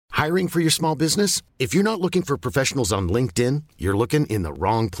Hiring for your small business? If you're not looking for professionals on LinkedIn, you're looking in the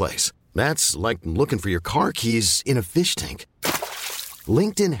wrong place. That's like looking for your car keys in a fish tank.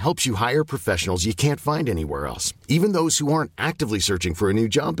 LinkedIn helps you hire professionals you can't find anywhere else, even those who aren't actively searching for a new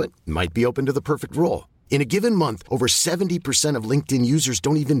job but might be open to the perfect role. In a given month, over 70% of LinkedIn users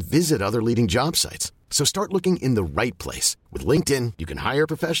don't even visit other leading job sites. So start looking in the right place. With LinkedIn, you can hire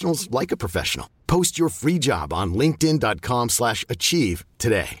professionals like a professional. Post your free job on linkedin.com/achieve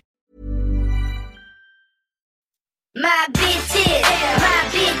today. My bitches, I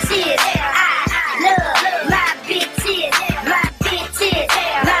love my bitches, my bitches,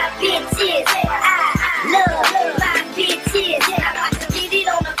 I love my bitches. Get it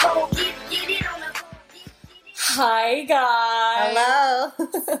on the go, get it on the go. Hi guys. Hello.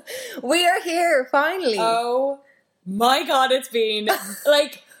 We are here finally. Oh my god, it's been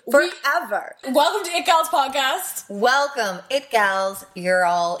like Forever. Welcome to It Gals Podcast. Welcome, It Gals. You're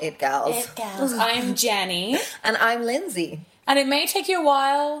all It Gals. It Gals. I'm Jenny. And I'm Lindsay. And it may take you a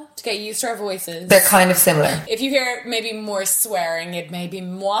while to get used to our voices. They're kind of similar. If you hear maybe more swearing, it may be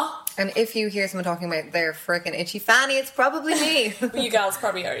moi. And if you hear someone talking about their frickin' itchy fanny, it's probably me. You girls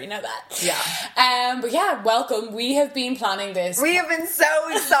probably already know that. Yeah. But yeah, welcome. We have been planning this. We have been so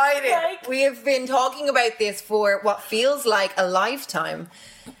excited. Like- we have been talking about this for what feels like a lifetime.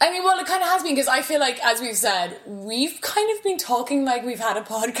 I mean, well, it kind of has been, because I feel like, as we've said, we've kind of been talking like we've had a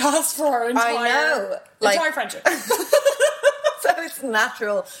podcast for our entire friendship. So it's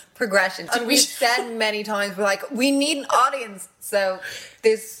natural progression. And we've said many times, we're like, we need an audience. So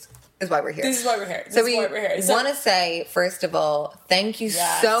this is why we're here. This is why we're here. So we want to say, first of all, thank you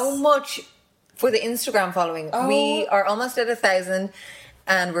so much for the Instagram following. Oh. We are almost at 1,000.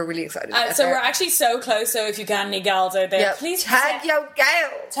 And we're really excited. So we're actually so close. So if you can, any gals out there, please tag your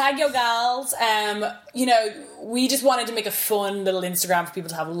gals. Tag your gals. You know, we just wanted to make a fun little Instagram for people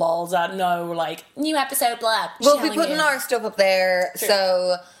to have lols at. No, like new episode, blah. We'll be putting our stuff up there. True.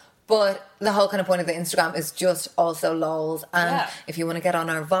 So, but the whole kind of point of the Instagram is just also lols. And if you want to get on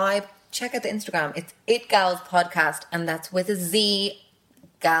our vibe, check out the Instagram. It's It Gals Podcast, and that's with a Z.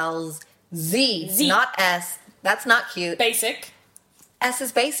 Gals Z. Not S. That's not cute. Basic. S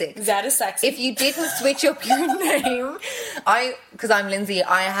is basic. Z is sexy. If you didn't switch up your name, because I'm Lindsay,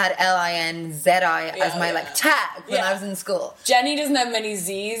 I had LINZI as my tag when I was in school. Jenny doesn't have many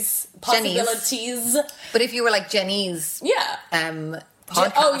Z's possibilities. But if you were like Jenny's, podcast,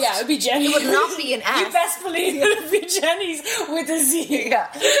 it would be Jenny. It would not be an S. You best believe it would be Jenny's with a Z. Yeah,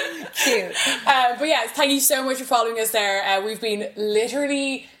 cute. But yeah, thank you so much for following us there. We've been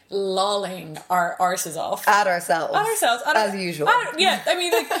literally lolling our arses off at ourselves as usual. I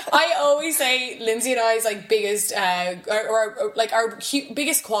mean, like I always say, Lindsay and I's like biggest or like our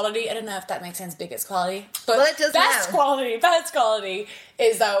biggest quality. I don't know if that makes sense. Biggest quality, but well, it does best quality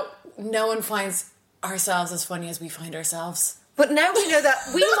is that no one finds ourselves as funny as we find ourselves. But now we know that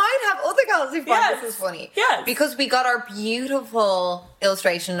we might have other girls who find this as funny. Yes. Because we got our beautiful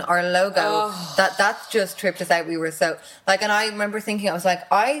illustration, our logo, that's just tripped us out. We were so, and I remember thinking, I was like,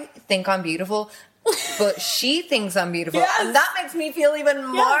 I think I'm beautiful, but she thinks I'm beautiful. Yes. And that makes me feel even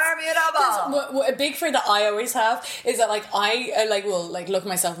more beautiful. What a big fear that I always have is that I will look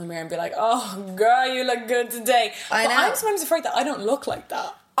myself in the mirror and be like, oh girl, you look good today. I know. I'm sometimes afraid that I don't look like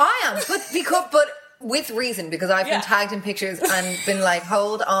that. I am, but with reason, because I've been tagged in pictures and been like,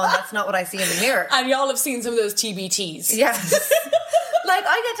 hold on, that's not what I see in the mirror. And y'all have seen some of those TBTs. Yes.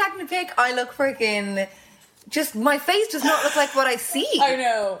 I get tagged in a pic, I look freaking... Just, my face does not look like what I see. I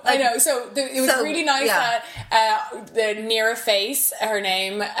know. So it was really nice that the Nira Face, her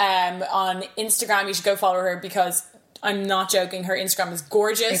name, on Instagram, you should go follow her, because... I'm not joking, her Instagram is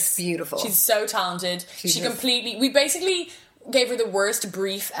gorgeous. It's beautiful. She's so talented. We basically gave her the worst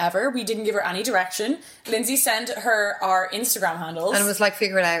brief ever. We didn't give her any direction. Lindsay sent her our Instagram handles. And it was like,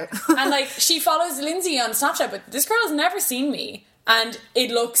 figure it out. And she follows Lindsay on Snapchat, but this girl has never seen me. And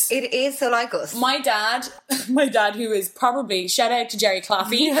it is so like us. My dad, who is probably, shout out to Jerry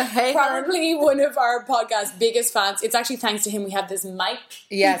Claffey, probably one of our podcast's biggest fans. It's actually thanks to him we have this mic.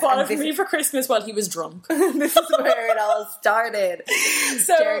 Yes, he bought it for me for Christmas while he was drunk. This is where it all started.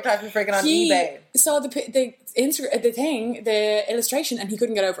 So Jerry Claffey freaking on eBay. Saw the illustration, and he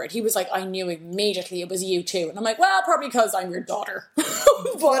couldn't get over it. He was like, I knew immediately it was you too. And I'm like, well, probably because I'm your daughter.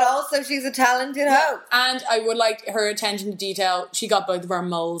 But also she's a talented hoe. And I would like her attention to detail. She got both of our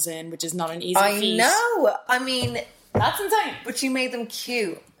moles in, which is not an easy feat. I know. I mean... That's insane. But she made them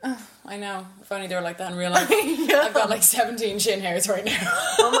cute. Oh, I know. If only they were like that in real life. I've got 17 shin hairs right now.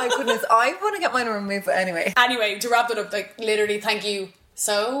 Oh my goodness. I want to get mine removed, but anyway. Anyway, to wrap it up, literally, thank you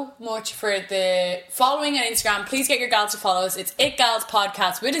so much for the following on Instagram. Please get your gals to follow us. It's It Gals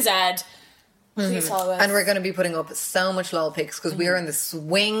Podcast with a Z. Please follow us. And we're going to be putting up so much lol pics because we are in the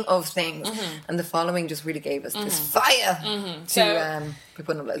swing of things. And the following just really gave us this fire to be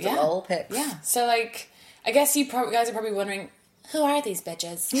putting up loads of lol pics. Yeah. So, like, I guess you guys are probably wondering, who are these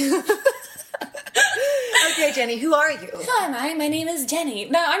bitches? Okay, Jenny, who are you? Who am I? My name is Jenny.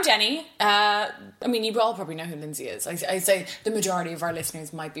 No, I'm Jenny. I mean, you all probably know who Lindsay is. I say the majority of our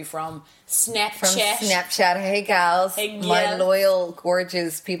listeners might be from Snapchat. Hey, gals. Hey, my loyal,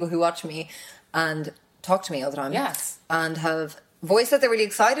 gorgeous people who watch me and talk to me all the time. Yes. And have voiced that they're really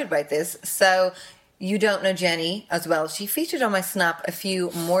excited about this. So you don't know Jenny as well. She featured on my Snap a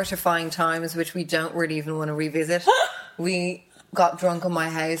few mortifying times, which we don't really even want to revisit. We got drunk on my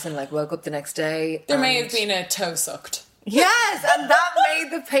house and like woke up the next day. There may have been a toe sucked. Yes, and that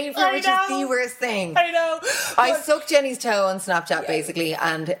made the paper, which is the worst thing. I know. I sucked Jenny's toe on Snapchat, basically,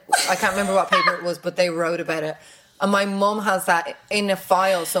 and I can't remember what paper it was, but they wrote about it. And my mum has that in a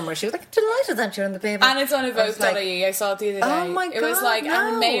file somewhere. She was like, delighted that you're in the paper. And it's on a Vogue.ie. I saw it the other day. Oh my God, it was like, no.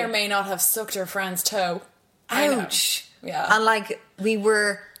 and may or may not have sucked her friend's toe. Ouch. Yeah. And like, we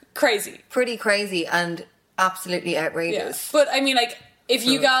were crazy. Pretty crazy and absolutely outrageous. Yeah. But I mean, like, if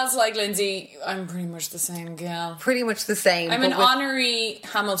you guys like Lindsay, I'm pretty much the same gal. Pretty much the same. I'm an honorary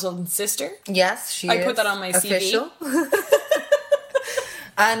Hamilton sister. Yes, she is. I put that on my official. CV.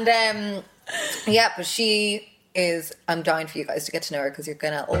 And yeah, but she is, I'm dying for you guys to get to know her because you're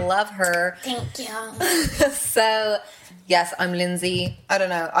going to love her. Thank you. So, yes, I'm Lindsay. I don't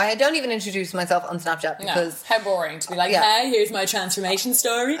know. I don't even introduce myself on Snapchat because... No, how boring to be like, hey, here's my transformation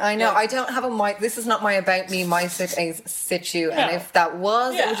story. I know. Yeah. I don't have a this is not my about me, my situ. No. And if that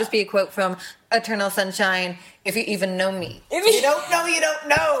was, it would just be a quote from Eternal Sunshine. If you even know me. If you don't know, you don't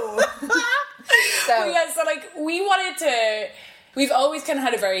know. So like, we wanted to... We've always kind of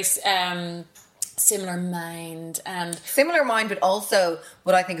had a very... similar mind, but also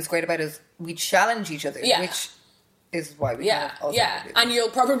what I think is great about it is we challenge each other, which is why we and you'll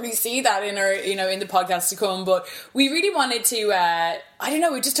probably see that in our in the podcast to come. But we really wanted to I don't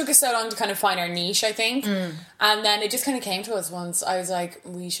know, it just took us so long to kind of find our niche, I think, and then it just kind of came to us once. I was like,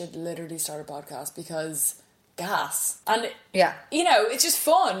 we should literally start a podcast because gas, and it's just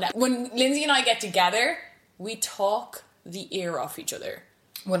fun. When Lindsay and I get together, we talk the ear off each other.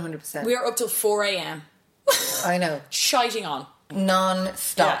 100%. We are up till 4 a.m. I know. Shiting on.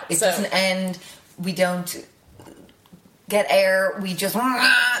 Non-stop. It doesn't end. We don't get air. We just...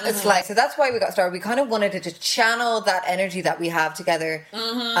 It's like... So that's why we got started. We kind of wanted to channel that energy that we have together.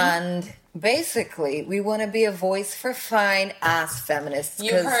 And basically, we want to be a voice for fine-ass feminists.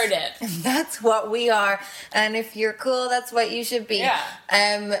 You heard it. That's what we are. And if you're cool, that's what you should be. Yeah.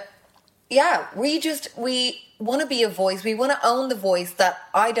 We want to be a voice. We want to own the voice that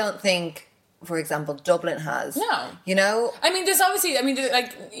I don't think, for example, Dublin has. No. You know? I mean, there's obviously,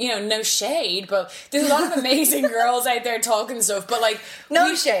 no shade, but there's a lot of amazing girls out there talking stuff, but like...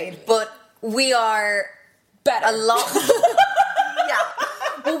 No shade, but we are... better. A lot... Yeah.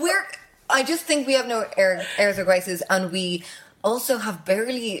 Well, I just think we have no airs or graces, and we also have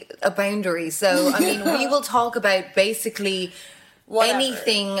barely a boundary. So, I mean, we will talk about basically... Whatever.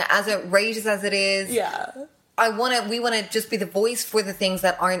 Anything as outrageous as it is. Yeah. We want to just be the voice for the things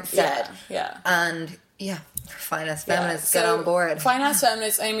that aren't said. Yeah. And fine-ass feminists, get on board. Fine-ass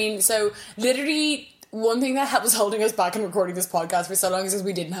feminists, I mean, so literally one thing that was holding us back in recording this podcast for so long is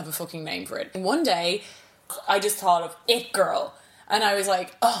we didn't have a fucking name for it. And one day, I just thought of It Girl. And I was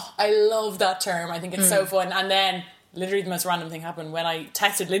like, oh, I love that term. I think it's so fun. And then... literally the most random thing happened when I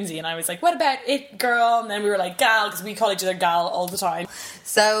texted Lindsay and I was like, what about It Girl? And then we were like, gal, because we call each other gal all the time.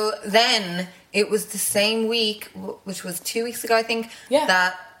 So then it was the same week, which was 2 weeks ago, I think,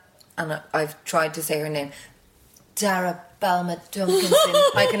 that, and I've tried to say her name, Tara Balma Duncanson.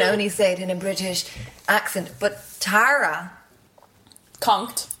 I can only say it in a British accent, but Tara...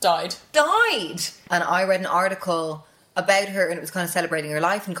 died. And I read an article about her and it was kind of celebrating her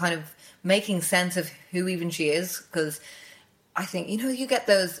life and kind of making sense of who even she is, because I think, you get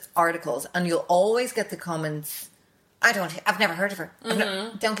those articles and you'll always get the comments, I've never heard of her.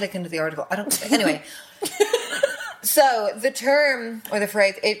 Don't click into the article. Anyway. So the term or the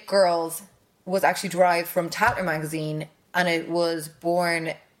phrase It Girls was actually derived from Tatler magazine, and it was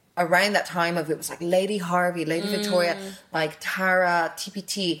born around that time it was like Lady Harvey, Lady Victoria, like Tara,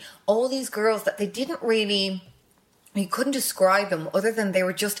 TPT, all these girls that they didn't really... You couldn't describe them other than they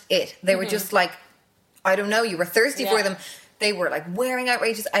were just it. They were just like, I don't know, you were thirsty for them. They were like wearing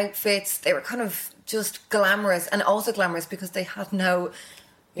outrageous outfits. They were kind of just glamorous, and also glamorous because they had no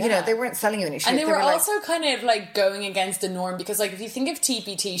You know, they weren't selling you any shit. And they were like, also kind of like going against the norm because, like, if you think of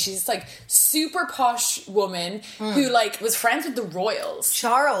TPT, she's this, like, super posh woman who, like, was friends with the royals.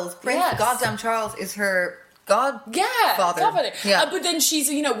 Charles, Prince goddamn Charles is her godfather. Yeah. But then she's,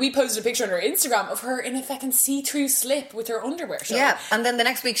 you know, we posted a picture on her Instagram of her in a fucking see-through slip with her underwear showing. Yeah, and then the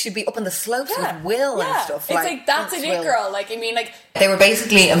next week she'd be up on the slopes with Will and stuff. It's like that's an it girl. Like, I mean, like, they were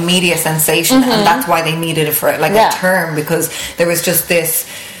basically a media sensation, and that's why they needed it for like a term, because there was just this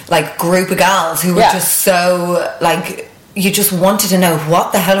like group of gals who were just so like, you just wanted to know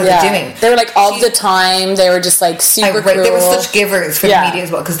what the hell are they doing. They were like all the time. They were just like super cool. They were such givers for the media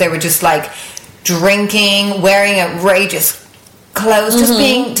as well, because they were just like drinking, wearing outrageous clothes, just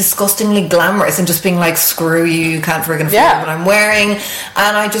being disgustingly glamorous and just being like, screw you can't friggin' afford what I'm wearing,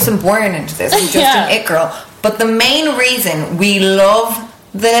 and I just am born into this. I'm just an it girl. But the main reason we love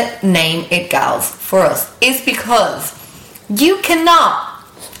the name It Gals for us is because you cannot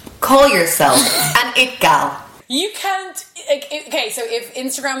call yourself an It Gal. You can't. Okay, so if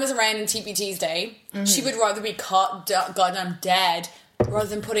Instagram was around in TPT's day, she would rather be caught goddamn dead rather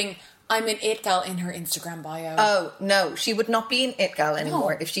than putting "I'm an It Gal" in her Instagram bio. Oh no, she would not be an It Gal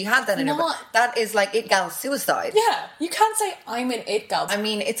anymore if she had that in her bio. That is like It Gal suicide. Yeah, you can't say "I'm an It Gal." I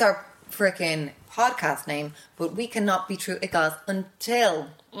mean, it's our freaking podcast name, but we cannot be true It Gals until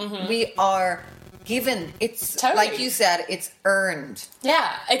we are given. It's like you said, it's earned.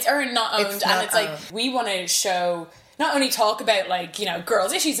 Yeah, it's earned, not owned. And it's like, we want to show, not only talk about, like, you know,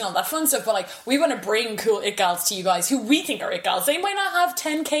 girls' issues and all that fun stuff, but like, we want to bring cool It Gals to you guys who we think are It Gals. They might not have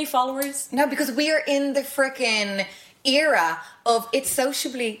 10k followers. No, because we are in the freaking era of it's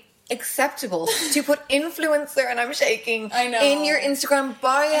sociably acceptable to put influencer, and I'm shaking, in your Instagram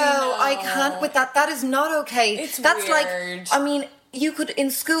bio. I can't with that. That is not okay. That's weird. Like, I mean, you could,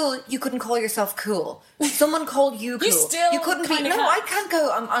 in school, you couldn't call yourself cool. Someone called you cool. You couldn't be. No, I can't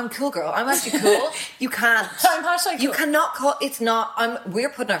go. I'm cool, girl. I'm actually cool. You can't. I'm hashtag cool. You cannot call. It's not. We're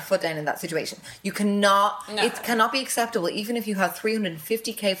putting our foot down in that situation. You cannot. No. It cannot be acceptable, even if you have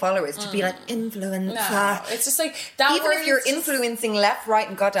 350k followers, to be like influencer. No, it's just like that. Even if you're influencing left, right,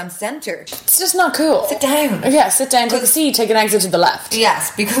 and goddamn center, it's just not cool. Sit down. Yeah, sit down. Take a seat. Take an exit to the left.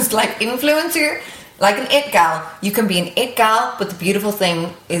 Yes, because like influencer. Like an It Gal, you can be an It Gal, but the beautiful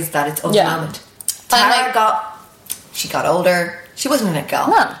thing is that it's of the moment. Tara got older. She wasn't an It Gal.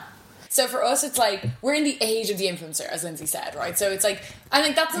 No. So for us, it's like, we're in the age of the influencer, as Lindsay said, right? So it's like, I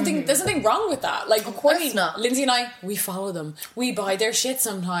think that's something, there's nothing wrong with that. Like, of course not. Lindsay and I, we follow them. We buy their shit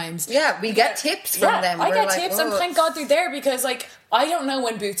sometimes. Yeah, we get tips from them. I get tips, and thank God they're there, because, like, I don't know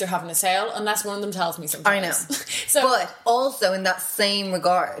when Boots are having a sale unless one of them tells me sometimes. I know. But also, in that same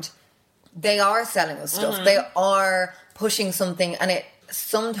regard, they are selling us stuff. They are pushing something, and it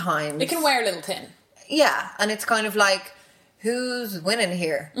sometimes... It can wear a little thin. Yeah, and it's kind of like, who's winning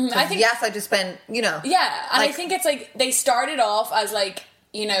here? I think, yes, I just spent, you know... Yeah, and I think it's like, they started off as like,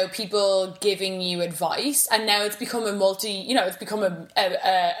 you know, people giving you advice, and now it's become it's become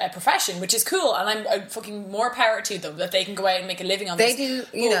a profession, which is cool, and I'm fucking more power to them, that they can go out and make a living on this. They do,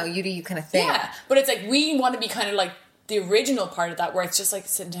 you do you kind of thing. Yeah, but it's like, we want to be kind of like the original part of that, where it's just like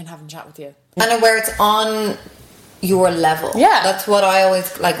sitting down having a chat with you, and where it's on your level. Yeah, that's what I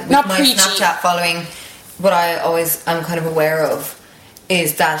always like with not my preachy. Snapchat following. What I always am kind of aware of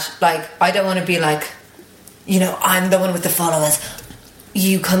is that, like, I don't want to be like, you know, I'm the one with the followers,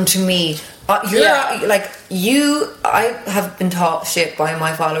 you come to me. I have been taught shit by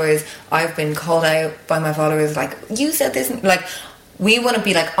my followers. I've been called out by my followers, like, you said this, like, we want to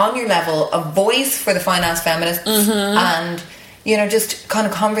be like on your level, a voice for the finance feminists, and, you know, just kind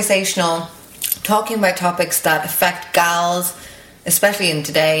of conversational, talking about topics that affect gals, especially in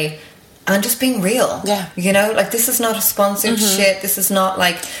today, and just being real. Yeah, you know, like, this is not a sponsored shit. This is not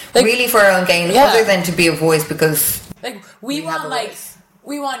like really for our own gain, other than to be a voice, because like we want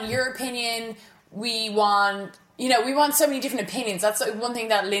your opinion. We want, you know, we want so many different opinions. That's like one thing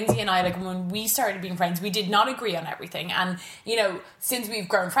that Lindsay and I, like, when we started being friends, we did not agree on everything. And, you know, since we've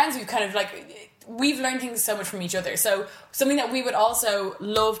grown friends, we've kind of like, we've learned things so much from each other. So something that we would also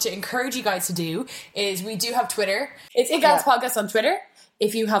love to encourage you guys to do is, we do have Twitter. It's It Gals Podcast on Twitter.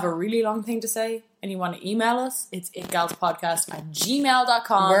 If you have a really long thing to say and you want to email us, it's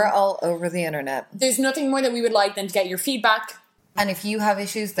itgalspodcast@gmail.com. We're all over the internet. There's nothing more that we would like than to get your feedback. And if you have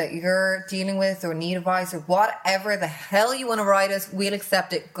issues that you're dealing with, or need advice, or whatever the hell you want to write us, we'll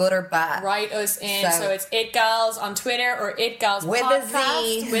accept it, good or bad. Write us in. So it's itgals on Twitter, or itgals with podcast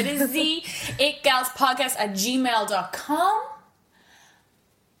a Z. With a Z. itgalspodcast@gmail.com.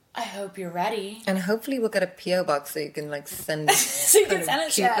 I hope you're ready. And hopefully we'll get a P.O. box so you can, like, send so you can send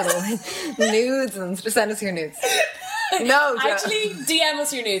us cute little nudes, and send us your nudes. No, Joe. Actually, DM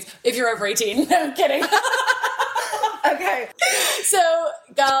us your news if you're over 18. No, I'm kidding. Okay. So,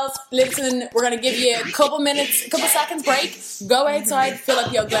 gals, listen, we're going to give you a couple seconds break. Go outside, fill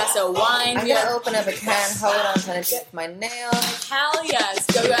up your glass of wine. I'm going to open up a can. Hold on, I'm trying to dip my nails. Hell yes.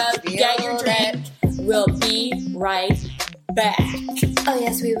 Go out, get your drink. We'll be right back. Oh,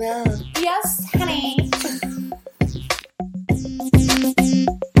 yes, we will. Yes, honey.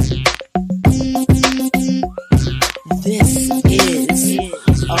 This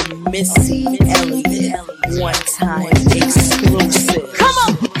is a Missy Elliott one-time exclusive. Come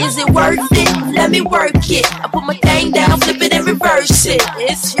on, is it worth it? Let me work it. I put my thing down, flip it and reverse it.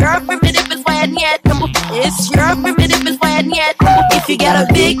 It's your primitive, it's why I need. It's your primitive, it's why I need. If you got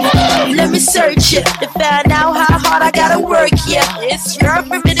a big, let me search it to find out how hard I gotta work. Yeah, it's your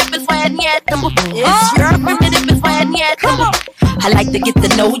primitive, it's why I need. It's your primitive, it's why I need. Come on. I like to get to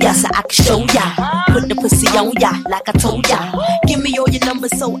know ya so I can show ya. Put the pussy on ya like I told ya. Give me all your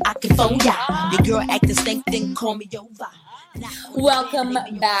numbers so I can phone ya. Your girl acting stank, then call me over. Welcome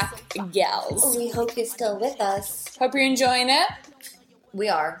back, gals. We hope you're still with us. Hope you're enjoying it. We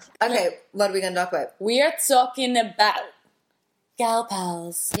are. Okay, what are we going to talk about? We are talking about gal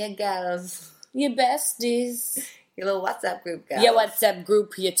pals, Yeah, gals. your besties, Your little WhatsApp group, gals. your WhatsApp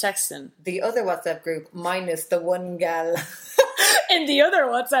group you're texting. The other WhatsApp group, minus the one gal. In the other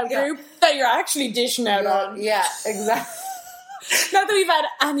WhatsApp group that you're actually dishing out on. Yeah, exactly. Not that we've had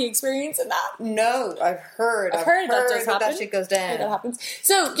any experience in that. No, I've heard that does happen. that shit goes down. That happens.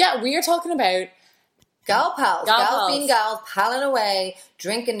 So, yeah, we are talking about Gal pals. Gal Gals pals. being gals, palling away,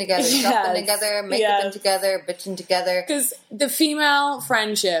 drinking together, Yes, shopping together, makeuping yes. together, bitching together. because the female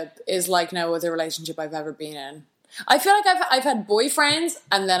friendship is like no other relationship I've ever been in. I feel like I've had boyfriends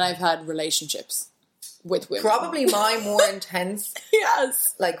and then I've had relationships with women. Probably my more intense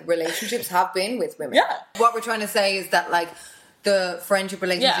Yes. like relationships have been with women. Yeah. What we're trying to say is that like the friendship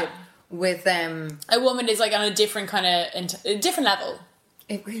relationship with them, A woman is like on a different kind of a different level.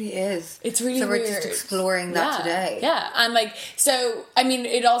 it really is. It's really so we're weird. just exploring that today. Yeah, and like, so, I mean,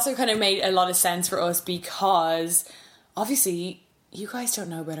 it also kind of made a lot of sense for us because obviously you guys don't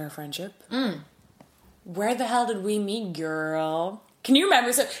know about our friendship. Where the hell did we meet, girl? Can you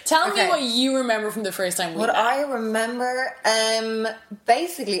remember? So tell me Okay. what you remember from the first time we What met. I remember,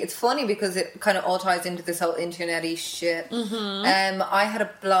 basically, it's funny because it kind of all ties into this whole internet-y shit. I had a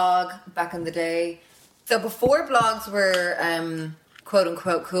blog back in the day. So before blogs were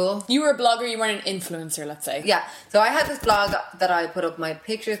quote-unquote cool. You were a blogger, you weren't an influencer, let's say. Yeah, so I had this blog that I put up my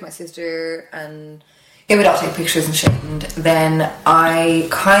pictures, my sister, and yeah, we'd all take pictures and shit. And then I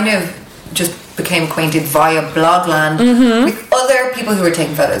kind of just became acquainted via Blogland with other people who were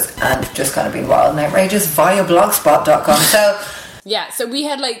taking photos and just kind of being wild and outrageous via blogspot.com. So Yeah, so we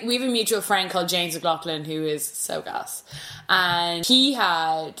have a mutual friend called James McLaughlin who is so gas. And he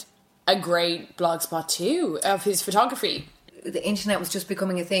had a great blogspot too of his photography. the internet was just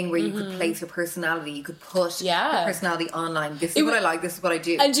becoming a thing where you could place your personality, you could put Yeah. your personality online. This is what I like, this is what I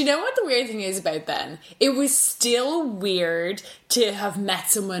do. And do you know what the weird thing is about then? It was still weird to have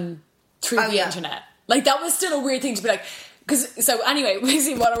met someone through Oh, the yeah. internet. Like, that was still a weird thing to be like... So anyway,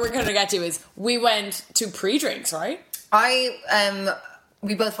 basically what we're going to get to is we went to pre-drinks, right?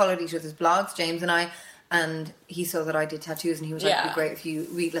 We both followed each other's blogs, James and I, and he saw that I did tattoos, and he was like, "It'd be great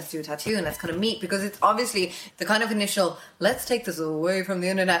if let's do a tattoo and let's kind of meet," because it's obviously the kind of initial let's take this away from the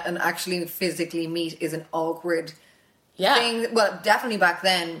internet and actually physically meet is an awkward thing. Well, definitely back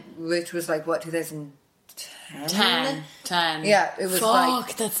then, which was like what 2010. 10. Yeah, it was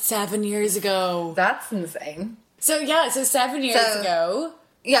Fuck, that's 7 years ago. That's insane. So 7 years ago.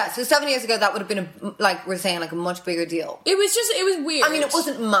 Yeah, so 7 years ago, that would have been like we're saying, like a much bigger deal. It was weird. I mean, it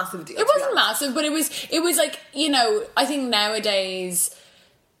wasn't a massive deal. It wasn't massive, but it was like, you know, I think nowadays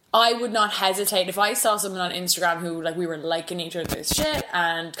I would not hesitate if I saw someone on Instagram who like we were liking each other's shit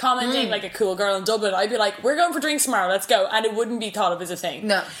and commenting like a cool girl in Dublin. I'd be like, we're going for drinks tomorrow, let's go, and it wouldn't be thought of as a thing.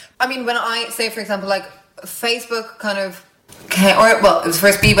 No, I mean when I say, for example, like Facebook kind of came, it was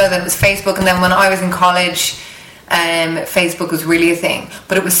first Bebo, then it was Facebook, and then when I was in college. Facebook was really a thing,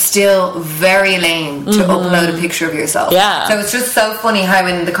 but it was still very lame to upload a picture of yourself. Yeah. So it's just so funny how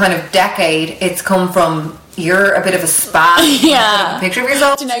in the kind of decade it's come from you're a bit of a spaz. Yeah. A picture of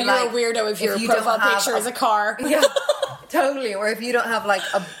yourself. To know to, you're like, a weirdo if your you profile don't have picture is a car. Yeah, totally. Or if you don't have like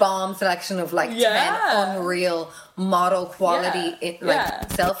a bomb selection of like 10 unreal model quality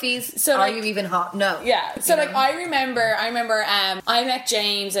selfies, So, are like- you even hot? No. Yeah. So You like know? I remember I met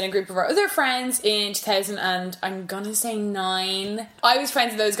James and a group of our other friends in 2000 and I'm gonna say 9. I was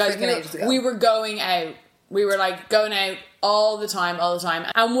friends with those guys. Freaking ages ago. We were going out We were like going out all the time.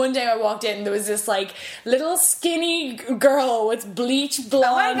 And one day I walked in and there was this like little skinny girl with bleach blonde.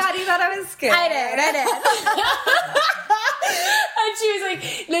 Oh my God, you thought I was scared. I did. And she was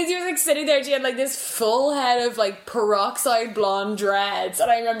like, Lindsay was like sitting there. She had like this full head of like peroxide blonde dreads.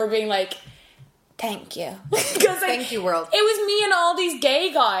 And I remember being like, thank you. Thank you, world. It was me and all these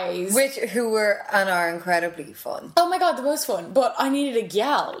gay guys. Who were and are incredibly fun. Oh my God, the most fun. But I needed a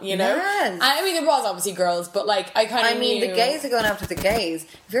gal, you know? Yes. I mean, there was obviously girls, but like, I kind of knew. The gays are going after the gays.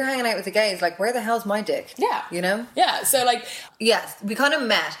 If you're hanging out with the gays, like, where the hell's my dick? Yeah. You know? Yeah, so like... Yes, we kind of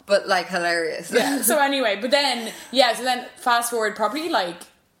met, but like, hilarious. Yeah, so anyway, but then, so then fast forward probably like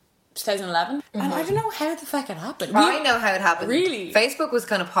 2011. And I don't know how the fuck it happened. I know how it happened. Really? Facebook was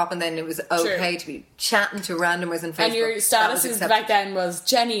kind of popping then. It was okay to be chatting to randomers on Facebook. And your status back then was,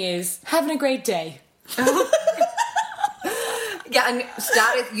 Jenny is having a great day. Yeah, and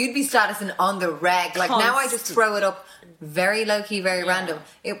you'd be statusing on the reg. Like, now I just throw it up very low-key, very random.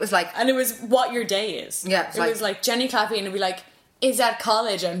 It was like... And it was what your day is. Yeah. It was like Jenny Claffey, and it'd be like, is at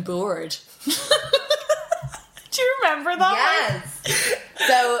college, I'm bored. Do you remember that? Yes.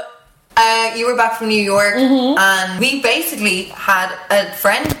 So... you were back from New York, and we basically had a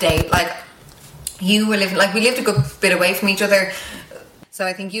friend date. Like, you were living, like, we lived a good bit away from each other. So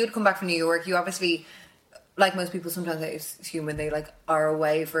I think you would come back from New York. You obviously, like most people, sometimes I assume when they like are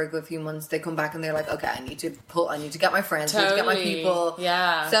away for a good few months, they come back and they're like, okay, I need to get my friends, I need to get my people.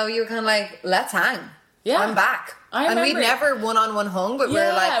 Yeah. So you were kind of like, let's hang. Yeah. I'm back. And we'd never one-on-one hung, but we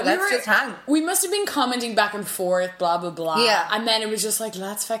were like, let's just hang. We must have been commenting back and forth, blah, blah, blah. Yeah. And then it was just like,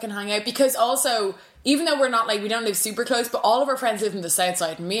 let's fucking hang out. Because also, even though we're not like, we don't live super close, but all of our friends live in the south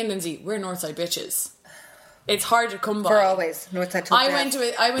side. And me and Lindsay, we're north side bitches. It's hard to come by. For always. North side.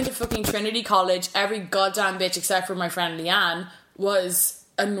 I went to fucking Trinity College. Every goddamn bitch except for my friend Leanne was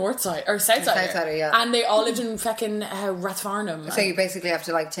a north side or south sider. Yeah. And they all lived in fucking Rathfarnham. So you basically have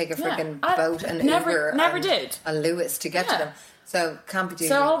to like take a freaking boat and never did a Lewis to get to them. So can't be doing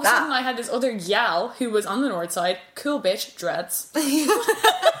So all of a that. sudden I had this other gal who was on the north side, cool bitch, dreads,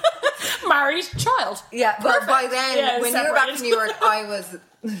 married, child. Yeah, but by then when you were back in New York, I was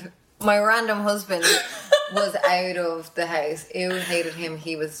my random husband was out of the house. Ew, hated him.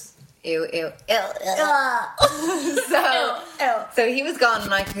 He was ew. So he was gone,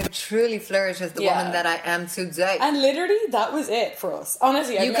 and I could truly flourish as the woman that I am today. And literally, that was it for us.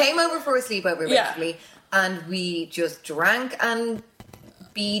 Honestly, you came over for a sleepover, basically, and we just drank and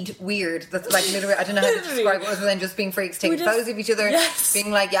bead weird. That's like literally, I don't know how to describe it other than just being freaks, taking photos of each other, being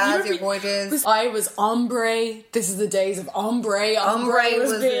like, yeah, you're gorgeous. I was ombre. This is the days of ombre. Ombre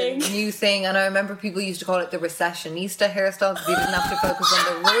was a new thing, and I remember people used to call it the recessionista hairstyle because you didn't have to focus on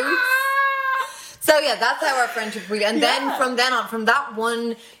the roots. So yeah, that's how our friendship really. And then from that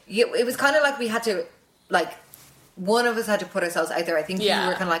one, it was kind of like we had to, like, one of us had to put ourselves out there. I think you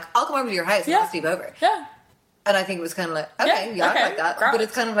were kind of like, I'll come over to your house and I'll sleep over. Yeah. And I think it was kind of like, okay, I like that. Great. But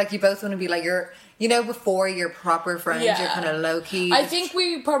it's kind of like you both want to be like, before you're proper friends, you're kind of low-key. I think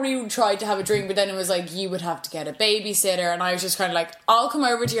we probably tried to have a drink, but then it was like, you would have to get a babysitter, and I was just kind of like, I'll come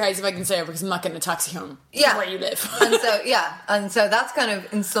over to your house if I can stay over, because I'm not getting a taxi home to where you live. And so that's kind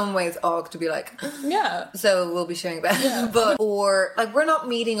of, in some ways, awkward to be like, so we'll be sharing a bed. Or, like, we're not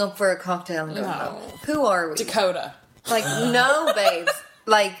meeting up for a cocktail and going home. Who are we? Dakota. Like, no, babes.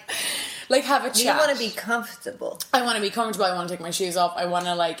 Like, have a chat. You want to be comfortable. I want to be comfortable. I want to take my shoes off. I want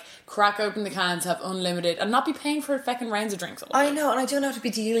to, like, crack open the cans, have unlimited, and not be paying for fucking rounds of drinks all the time. I know, and I don't have to be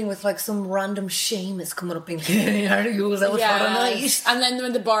dealing with, like, some random Seamus coming up and how to use that was for the night. And then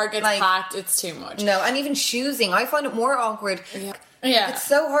when the bar gets packed, it's too much. No, and even choosing. I find it more awkward. Yeah. It's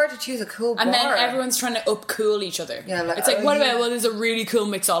so hard to choose a cool bar. And then everyone's trying to up-cool each other. Yeah, like, it's like, what about, there's a really cool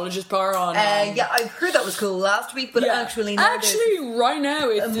mixologist bar on. Yeah, I heard that was cool last week, but actually right now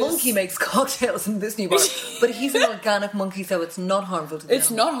a monkey makes cocktails in this new bar. But he's an organic monkey, so it's not harmful to them.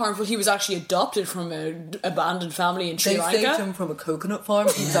 It's not harmful. He was actually adopted from an abandoned family in Sri Lanka. They saved him from a coconut farm.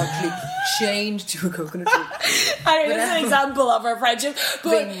 He's actually chained to a coconut tree. I mean, that's an example of our friendship.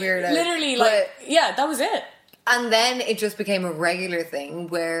 But being weird. Literally, that was it. And then it just became a regular thing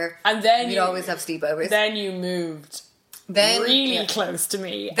where you'd always have sleepovers. Then you moved really close to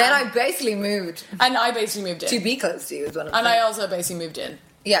me. Then I basically moved. And I basically moved in. To be close to you is what I'm saying. And I also basically moved in.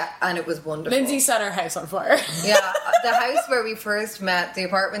 Yeah, and it was wonderful. Lindsay set our house on fire. Yeah, the house where we first met, the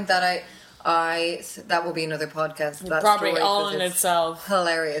apartment that that will be another podcast. That probably all in itself.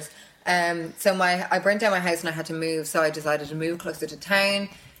 Hilarious. So I burnt down my house and I had to move, so I decided to move closer to town.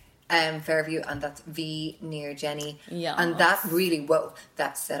 Fairview, and that's V near Jenny. Yeah. And that really,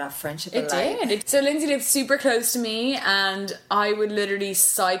 that set off friendship alight. It did. So Lindsay lived super close to me, and I would literally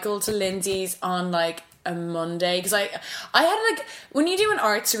cycle to Lindsay's on like a Monday, because I had like, when you do an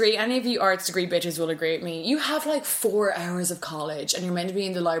arts degree, any of you arts degree bitches will agree with me, you have like 4 hours of college and you're meant to be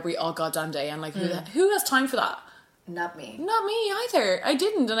in the library all goddamn day, and like who has time for that? Not me. Not me either. I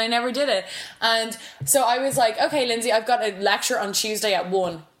didn't, and I never did it. And so I was like, okay, Lindsay, I've got a lecture on Tuesday at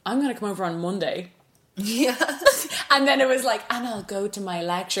 1. I'm going to come over on Monday. Yeah. And then it was like, and I'll go to my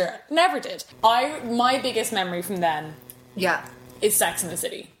lecture. Never did. My biggest memory from then Yeah. is Sex and the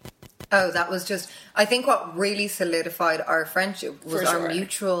City. Oh, that was just... I think what really solidified our friendship was For sure. our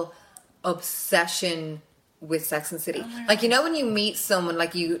mutual obsession with Sex and the City. Like, you know, when you meet someone,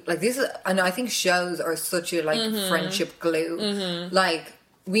 like you... Like, this is... And I think shows are such a, like, friendship glue. Like,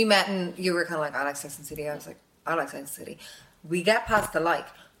 we met and you were kind of like, I like Sex and the City. I was like, I like Sex and the City. We get past the like.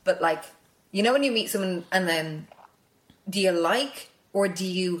 But, like, you know when you meet someone and then... Do you like or do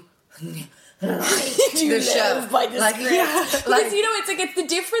you... Do you the show live by the like, script? yeah, Because, like, you know, it's the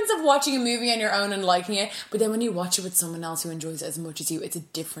difference of watching a movie on your own and liking it, but then when you watch it with someone else who enjoys it as much as you, it's a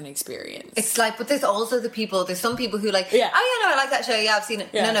different experience. it's like, but there's also there's some people who like, Yeah. oh yeah, no, I like that show, yeah, I've seen it.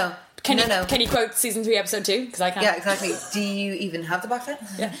 Yeah. No. Can you quote season 3 episode 2? Because I can't. Yeah, exactly. Do you even have the box set?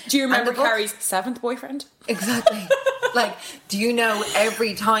 Yeah. Do you remember And the book? Carrie's 7th boyfriend? Exactly. Like, do you know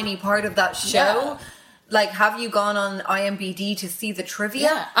every tiny part of that show? Yeah. Like, have you gone on IMDb to see the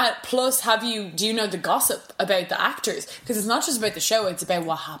trivia? Plus, do you know the gossip about the actors? Because it's not just about the show, it's about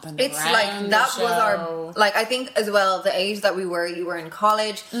what happened It's around like, the that show. was our, like, I think as well, the age that you were in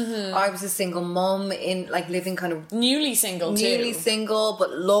college. I was a single mum in, like, living kind of Newly single, newly too. single,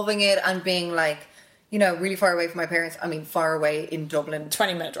 but loving it and being like, you know, really far away from my parents. I mean, far away in Dublin.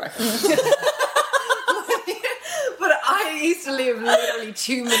 20-minute drive. But I used to live literally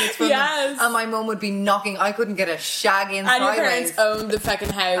 2 minutes from Yes. them, and my mum would be knocking. I couldn't get a shag in And your sideways. parents owned the fucking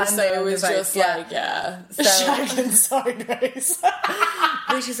house, And so they it owned the was place, just yeah. like, yeah. So- Shagging sideways.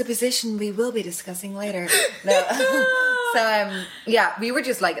 Which is a position we will be discussing later. No. So, yeah, we were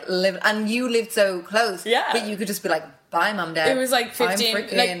just like living, and you lived so close. Yeah. But you could just be like, bye, mum, dad. It was like 15, I'm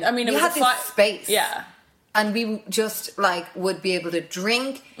freaking- like, I mean, it we was had a this space. Yeah. And we just like would be able to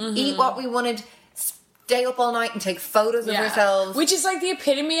drink, eat what we wanted, stay up all night and take photos of ourselves. Which is like the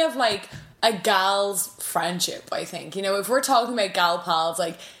epitome of like a gal's friendship, I think. You know, if we're talking about gal pals,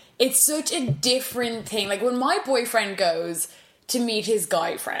 like, it's such a different thing. Like, when my boyfriend goes to meet his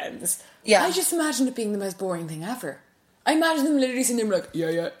guy friends, Yeah. I just imagine it being the most boring thing ever. I imagine them literally sitting there like,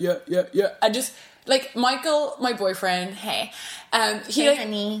 yeah. And just, like, Michael, my boyfriend, he like,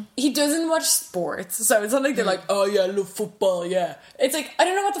 honey. he doesn't watch sports, so it's not like they're like, oh yeah, I love football, yeah. It's like, I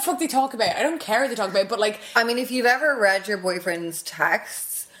don't know what the fuck they talk about. I don't care what they talk about, but like, I mean, if you've ever read your boyfriend's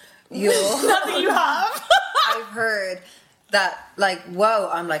texts, you'll... not that you have. I've heard that, like, whoa,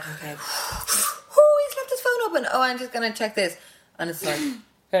 I'm like, okay, he's left his phone open. Oh, I'm just going to check this. And it's like,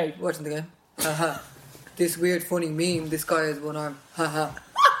 Hey. watching the game. Haha. This weird, funny meme, this guy has one arm. Haha.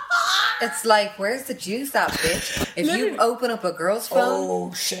 It's like, where's the juice at, bitch? If Literally. you open up a girl's phone,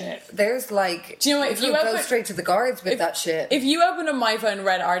 Oh shit. there's like... Do you know what, if you go open- straight to the guards with that shit. If you open up my phone and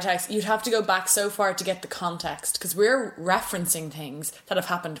read our text, you'd have to go back so far to get the context, because we're referencing things that have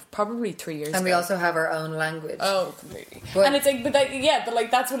happened probably 3 years ago. And we also have our own language. Oh, completely. But- and it's like, but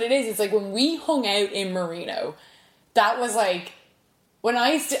like that's what it is. It's like when we hung out in Marino, that was like, when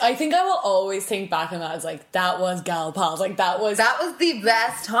I think I will always think back on that as like, that was gal pals. Like that was the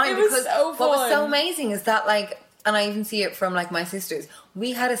best time. It was because so what was so fun. amazing is that, like, and I even see it from like my sisters,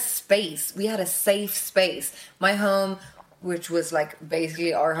 we had a space, we had a safe space. My home, which was like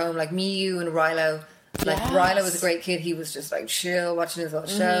basically our home, like me, you and Rilo. Like, Yes. Rilo was a great kid. He was just like chill, watching his own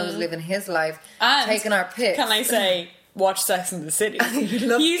shows, living his life, And taking our pics. Can I say, watch Sex and the City? He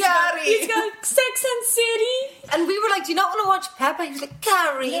loves he's Gary. got Sex and City. And we were like, do you not want to watch Peppa? He was like,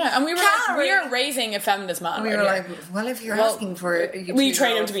 Carrie. Yeah, and we were like, we are raising a feminist man. We right were here. like, well, if you're Well, asking for it, we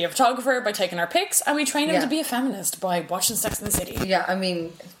train him to be a photographer by taking our pics, and we train him Yeah. to be a feminist by watching Sex and the City. Yeah, I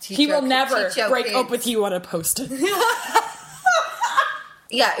mean, He will never teach your break kids. up with you on a post-it.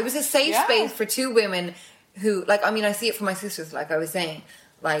 Yeah, it was a safe Yeah. space for two women who, like, I mean, I see it from my sisters, like I was saying,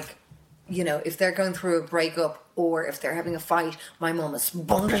 like, you know, if they're going through a breakup or if they're having a fight, my mum is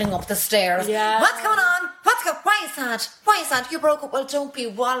bundling up the stairs. Yeah. What's going on? Why is that? Why is that? You broke up. Well, don't be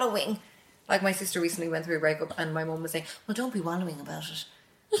wallowing. Like, my sister recently went through a breakup and my mum was saying, well, don't be wallowing about it.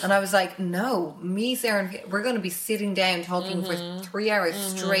 And I was like, no, me, Sarah, and we're going to be sitting down talking for 3 hours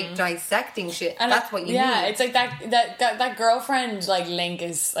straight, dissecting shit. And That's what you need. Yeah, it's like that girlfriend like link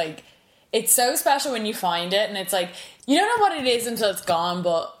is like, it's so special when you find it, and it's like, you don't know what it is until it's gone,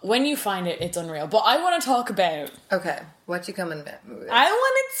 but when you find it, it's unreal. But I want to talk about, Okay, what you coming with? I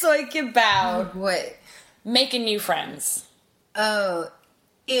want to talk about Wait. making new friends. Oh,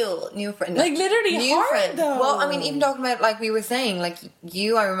 ew, new friend. Like, literally new hard, friend. though. Well, I mean, even talking about, like we were saying, like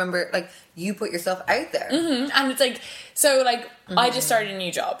I remember, like, you put yourself out there. And it's like, so like, I just started a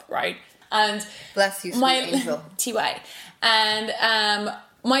new job, right? And bless you, sweet angel. TY. And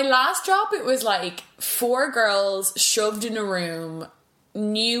my last job, it was like 4 girls shoved in a room,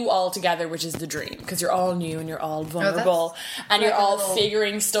 new all together, which is the dream, because you're all new and you're all vulnerable and you're all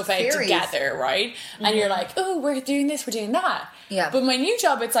figuring stuff out together, right? And you're like, oh, we're doing this, we're doing that. Yeah. But my new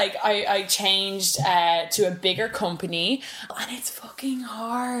job, it's like I changed to a bigger company, and it's fucking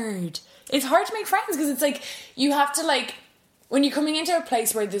hard. It's hard to make friends because it's like you have to, like, when you're coming into a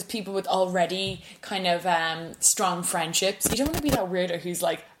place where there's people with already kind of strong friendships, you don't want to be that weirdo who's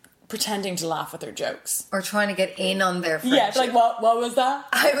like pretending to laugh at their jokes or trying to get in on their friendship. Yeah, like what was that?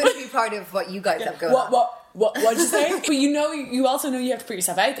 I want to be part of what you guys have going on. What did you say? But you also know you have to put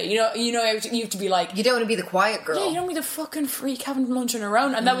yourself out there. You know you have to be like, you don't want to be the quiet girl. Yeah, you don't want to be the fucking freak having lunch on her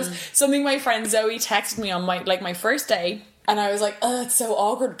own. And that was something my friend Zoe texted me on my first day, and I was like, oh, it's so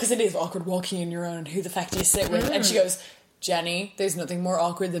awkward, because it is awkward walking in your own. Who the fuck do you sit with? And she goes, Jenny, there's nothing more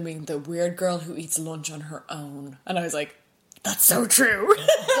awkward than being the weird girl who eats lunch on her own. And I was like, that's so true.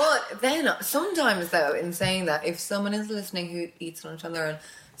 But then sometimes, though, in saying that, if someone is listening who eats lunch on their own,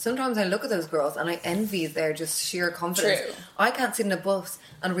 sometimes I look at those girls and I envy their just sheer confidence. True. I can't sit in a bus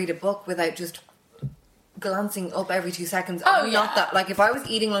and read a book without just glancing up every 2 seconds. Oh, I'm not that. Like, if I was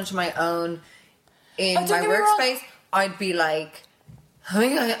eating lunch on my own in my workspace, I'd be like,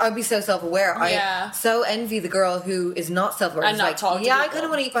 I'd be so self-aware. Yeah. I so envy the girl who is not self-aware. And not like, talk to yeah, I people. kind of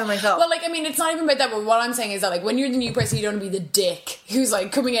want to eat by myself. Well, like, I mean, it's not even about that, but what I'm saying is that, like, when you're the new person, you don't want to be the dick who's,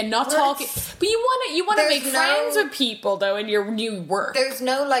 like, coming in, not talking. But you want to make friends with people, though, in your new work. There's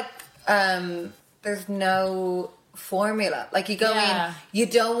no, like, there's no formula. Like, you go in, you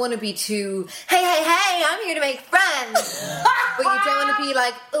don't want to be too, hey, I'm here to make friends. But you don't want to be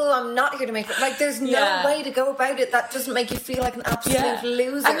like, oh, I'm not here to make friends. Like, there's no way to go about it that doesn't make you feel like an absolute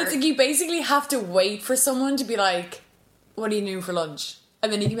loser. And it's like, you basically have to wait for someone to be like, what are you doing for lunch?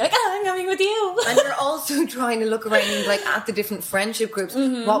 And then you can be like, I'm coming with you. And you're also trying to look around, like, at the different friendship groups,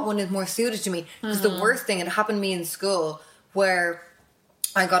 what one is more suited to me. Because the worst thing, it happened to me in school, where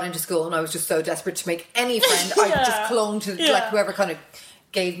I got into school and I was just so desperate to make any friend. I just clung to like whoever kind of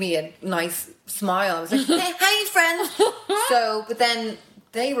gave me a nice smile. I was like, hey friend. So, but then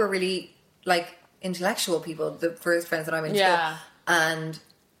they were really like intellectual people, the first friends that I'm in school, and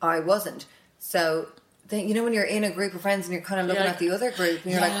I wasn't. So then, you know, when you're in a group of friends and you're kind of looking at the other group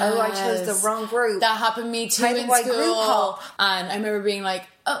and you're like, oh, I chose the wrong group. That happened to me too in school. And I remember being like,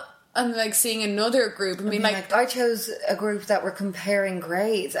 oh, and like seeing another group and being like, I chose a group that were comparing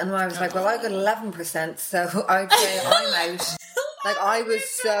grades, and I was like, well, I got 11%, so I'd say I'm out. Like, I was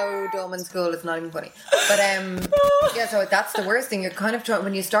so dumb in school, it's not even funny. But yeah, so that's the worst thing. You're kind of trying,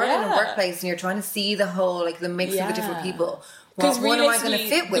 when you start in a workplace and you're trying to see the whole, like, the mix of the different people. What am I going to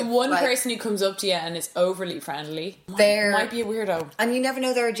fit with? The one person who comes up to you and is overly friendly might be a weirdo. And you never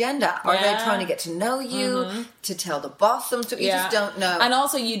know their agenda. Are they trying to get to know you, to tell the boss something? You just don't know. And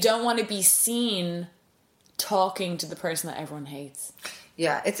also, you don't want to be seen talking to the person that everyone hates.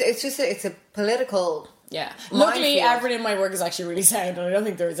 Yeah, it's a political... Yeah. Luckily, everyone in my work is actually really sound, and I don't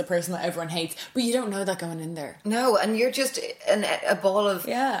think there is a person that everyone hates. But you don't know that going in there. No, and you're just a ball of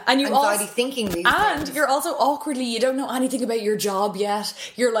and you anxiety thinking these and things. You're also awkwardly, you don't know anything about your job yet.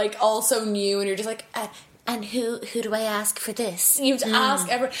 You're like also new, and you're just like, and who do I ask for this? You have to ask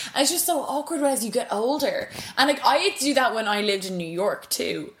everyone. And it's just so awkward as you get older. And like, I had to do that when I lived in New York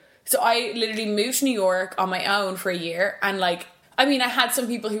too. So I literally moved to New York on my own for a year, and like, I mean, I had some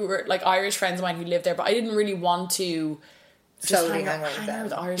people who were like Irish friends of mine who lived there, but I didn't really want to just hang out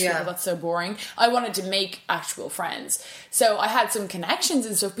with Irish people. That's so boring. I wanted to make actual friends. So I had some connections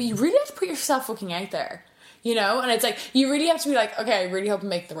and stuff, but you really have to put yourself fucking out there, you know? And it's like, you really have to be like, okay, I really hope I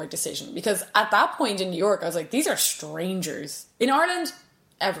make the right decision. Because at that point in New York, I was like, these are strangers. In Ireland,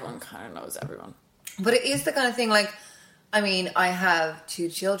 everyone kind of knows everyone. But it is the kind of thing, like, I mean, I have 2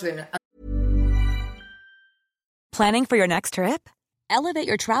 children. Planning for your next trip? Elevate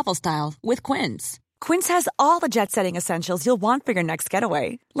your travel style with Quince. Quince has all the jet-setting essentials you'll want for your next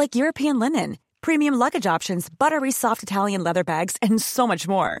getaway, like European linen, premium luggage options, buttery soft Italian leather bags, and so much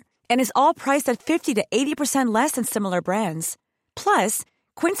more. And is all priced at 50 to 80% less than similar brands. Plus,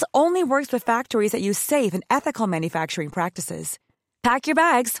 Quince only works with factories that use safe and ethical manufacturing practices. Pack your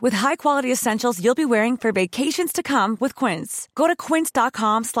bags with high-quality essentials you'll be wearing for vacations to come with Quince. Go to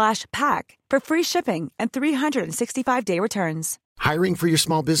quince.com/pack for free shipping and 365-day returns. Hiring for your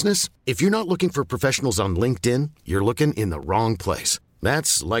small business? If you're not looking for professionals on LinkedIn, you're looking in the wrong place.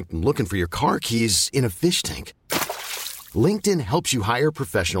 That's like looking for your car keys in a fish tank. LinkedIn helps you hire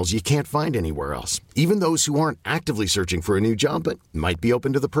professionals you can't find anywhere else, even those who aren't actively searching for a new job but might be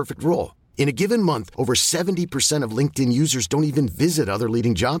open to the perfect role. In a given month, over 70% of LinkedIn users don't even visit other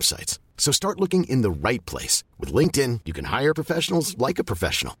leading job sites. So start looking in the right place. With LinkedIn, you can hire professionals like a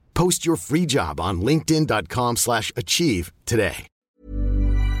professional. Post your free job on linkedin.com/achieve today.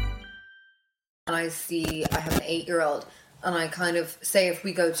 And I have an 8-year-old, and I kind of say if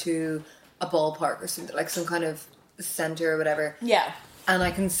we go to a ballpark or something, like some kind of center or whatever. Yeah. And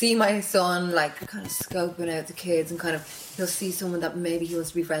I can see my son, like, kind of scoping out the kids, and kind of, he'll see someone that maybe he wants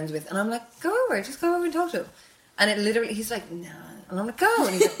to be friends with. And I'm like, just go over and talk to him. And it literally, he's like, nah. And I'm like, go.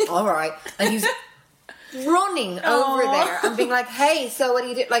 And he's like, all right. And he's running over there and being like, hey, so what do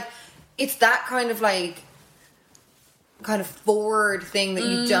you do? Like, it's that kind of, like, kind of forward thing that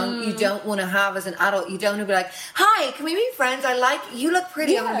you don't want to have as an adult. You don't want to be like, hi, can we be friends? I like you, look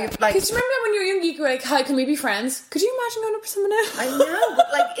pretty. Yeah. I'm gonna be like, because remember when you were young, you were like, hi, can we be friends? Could you imagine going up to someone else? I know,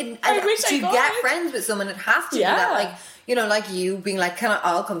 but like I get friends with someone, it has to be that, like, you know, like you being like,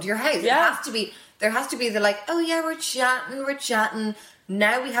 I'll come to your house. Yeah. There has to be the like, oh yeah, we're chatting.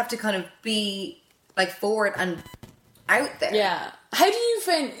 Now we have to kind of be like forward and out there. Yeah. How do you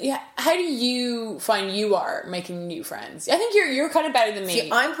find you are making new friends? I think you're kind of better than me.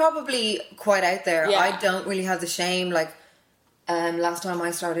 See, I'm probably quite out there. Yeah. I don't really have the shame. Like, last time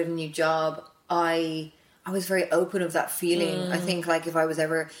I started a new job, I was very open of that feeling. I think, like, if I was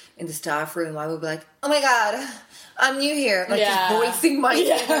ever in the staff room, I would be like, oh my God, I'm new here. Like, just voicing my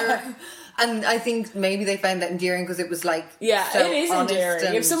inner. And I think maybe they found that endearing because it was like, so it is endearing.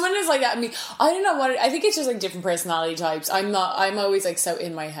 And, if someone is like that, I mean, I don't know what I think it's just like different personality types. I'm always like so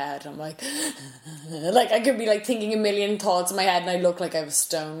in my head. I'm like I could be like thinking a million thoughts in my head, and I look like I have a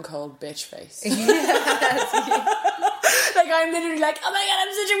stone cold bitch face. Like I'm literally like, oh my God,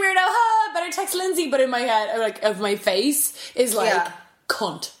 I'm such a weirdo. I better text Lindsay. But in my head, like, of my face is like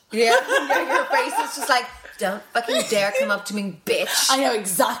cunt. Yeah, your face is just like, don't fucking dare come up to me, bitch. I know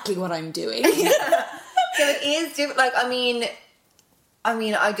exactly what I'm doing. So it is different. Like, I mean,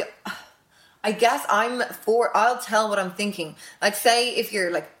 I guess I'll tell what I'm thinking. Like, say if you're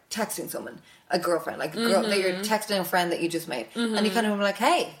like texting someone, a girlfriend, like a girl that you're texting a friend that you just made, and you kind of like,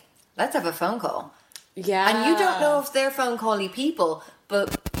 hey, let's have a phone call. Yeah. And you don't know if they're phone call-y people,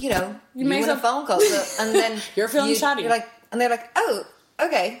 but you know, you want a phone call. So, and then you're feeling chatty. You're like, and they're like, oh,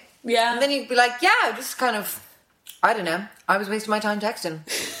 okay. Yeah. And then you'd be like, yeah, just kind of, I don't know. I was wasting my time texting.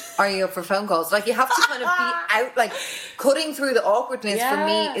 Are you up for phone calls? Like, you have to kind of be out, like, cutting through the awkwardness for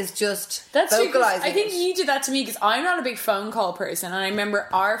me is just vocalizing. I think you did that to me because I'm not a big phone call person. And I remember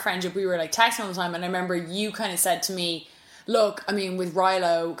our friendship, we were like texting all the time. And I remember you kind of said to me, look, I mean, with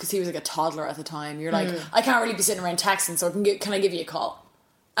Rilo, because he was like a toddler at the time, you're like, I can't really be sitting around texting, so can I give you a call?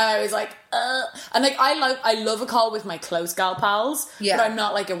 And I was like, and like I love a call with my close gal pals, but I'm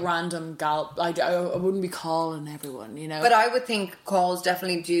not like a random gal. I wouldn't be calling everyone, you know. But I would think calls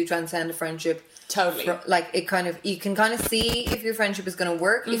definitely do transcend a friendship. Totally. Like, it kind of, you can kind of see if your friendship is going to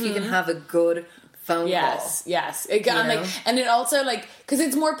work if you can have a good phone call. Yes. And it also, like, because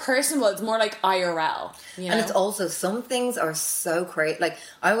it's more personal, it's more like IRL, you know? And it's also, some things are so crazy. Like,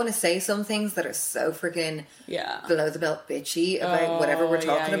 I want to say some things that are so freaking below the belt bitchy about whatever we're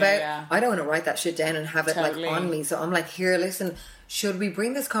talking about. Yeah. I don't want to write that shit down and have it like on me. So I'm like, here, listen, should we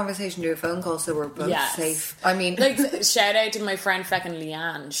bring this conversation to a phone call so we're both safe? I mean, like, shout out to my friend feckin'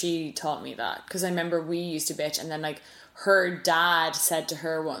 Leanne. She taught me that because I remember we used to bitch, and then like her dad said to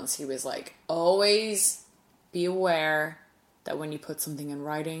her once, he was like, always be aware that when you put something in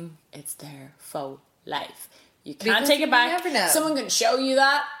writing, it's there for life. You can't take it back. You never know. Someone can show you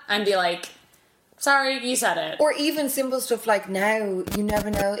that and be like, sorry, you said it. Or even simple stuff like now, you never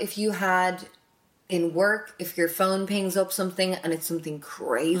know if you had in work, if your phone pings up something and it's something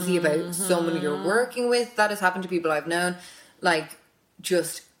crazy about someone you're working with. That has happened to people I've known. Like,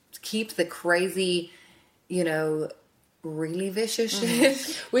 just keep the crazy, you know, really vicious shit.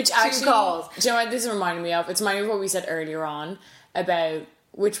 Which actually, do you know what this reminded me of? It's reminded me of what we said earlier on about,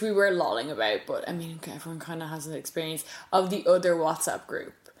 which we were lolling about, but I mean, everyone kind of has an experience of the other WhatsApp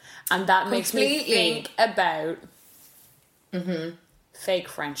group. And that makes me think about fake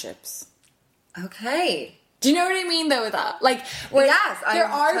friendships. Okay. Do you know what I mean though with that? Like, yes, there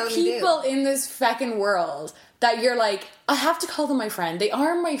are people in this fucking world that you're like, I have to call them my friend. They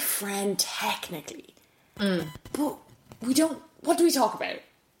are my friend technically. But we don't, what do we talk about?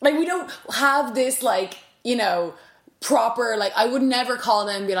 Like, we don't have this, like, you know, proper, like, I would never call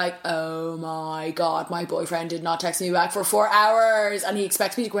them and be like, oh my god, my boyfriend did not text me back for 4 hours and he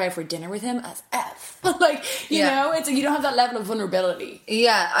expects me to go out for dinner with him as F. Like, you know, it's like you don't have that level of vulnerability.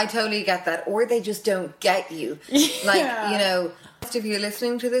 Yeah, I totally get that. Or they just don't get you. Like, you know, if you're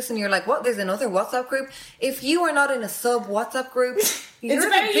listening to this and you're like, what, there's another WhatsApp group? If you are not in a sub WhatsApp group, you're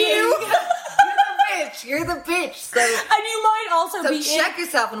about you. You're the bitch. So, and you might also be check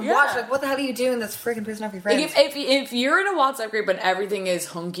yourself and watch. Like, what the hell are you doing that's freaking pissing off your friends? If you're in a WhatsApp group and everything is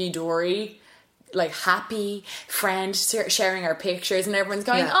hunky dory, like happy friend sharing our pictures and everyone's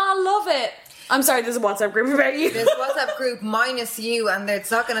going, oh, love it. I'm sorry, there's a WhatsApp group about you. There's a WhatsApp group minus you, and they're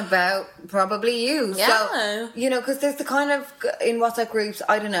talking about probably you. Yeah. So, you know, because there's the kind of, in WhatsApp groups,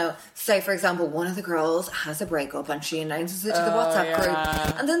 I don't know, say, for example, one of the girls has a breakup and she announces it to the WhatsApp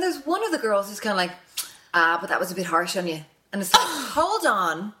group. And then there's one of the girls who's kind of like, but that was a bit harsh on you. And it's like, hold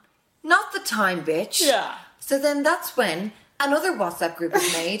on, not the time, bitch. Yeah. So then that's when another WhatsApp group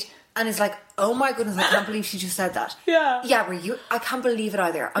is made. And it's like, oh my goodness, I can't believe she just said that. Yeah. Yeah, I can't believe it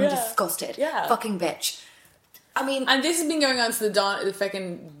either. I'm disgusted. Yeah. Fucking bitch. I mean... And this has been going on to the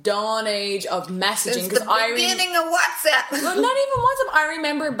fucking dawn age of messaging. Since the beginning of WhatsApp. Well, not even WhatsApp. I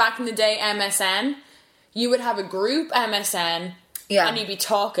remember back in the day, MSN, you would have a group MSN... Yeah. And you'd be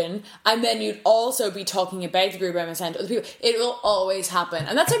talking, and then you'd also be talking about the group MSN to other people. It will always happen.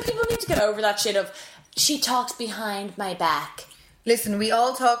 And that's why people need to get over that shit of, she talks behind my back. Listen, we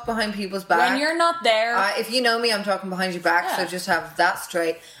all talk behind people's back. When you're not there. If you know me, I'm talking behind your back, so just have that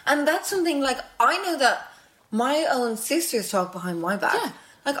straight. And that's something, like, I know that my own sisters talk behind my back. Yeah.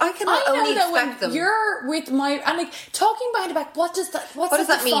 Like, I cannot only expect them. You're with my... And, like, talking behind the back, what does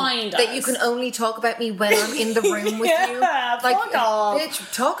that mean? That you can only talk about me when I'm in the room with you? Like, fuck off.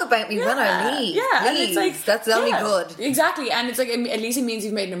 Bitch, talk about me when I leave. Yeah, please. And it's like... That's only good. Exactly, and it's like, at least it means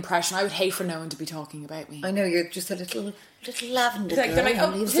you've made an impression. I would hate for no one to be talking about me. I know, you're just a little lavender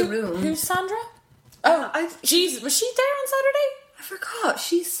girl who leaves the room. Who's Sandra? Was she there on Saturday? I forgot.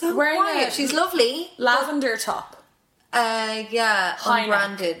 She's so wearing quiet. She's lovely. Lavender top. Yeah,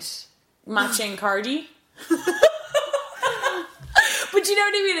 unbranded. Matching Cardi. But you know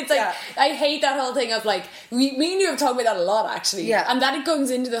what I mean? It's like, I hate that whole thing of like, me and you have talked about that a lot actually. Yeah. And that it goes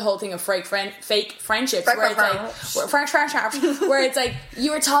into the whole thing of fake friendships where it's like,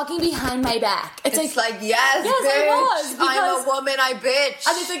 you were talking behind my back. It's like yes, bitch, I was. I'm a woman, I bitch.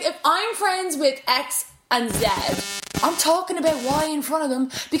 And it's like, if I'm friends with X and Z, I'm talking about Y in front of them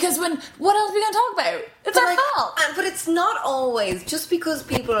because what else are we going to talk about? It's our fault. But it's not always, just because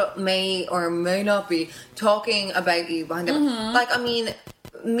people may or may not be talking about you behind them. Like, I mean,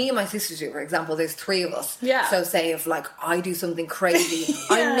 me and my sisters do, for example, there's 3 of us. Yeah. So say if like I do something crazy,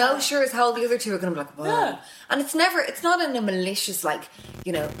 I know sure as hell the other 2 are going to be like, whoa. Yeah. And it's not in a malicious like,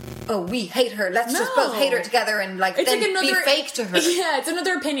 you know, oh, we hate her, let's just both hate her together and like it's then like another, be fake to her. Yeah, it's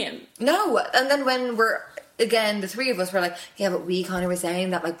another opinion. No, and then when we're again, the 3 of us were like, yeah, but we kind of were saying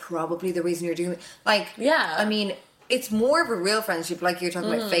that, like, probably the reason you're doing it. Like, yeah. I mean, it's more of a real friendship, like you're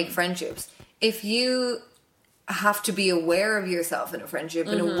talking about fake friendships. If you have to be aware of yourself in a friendship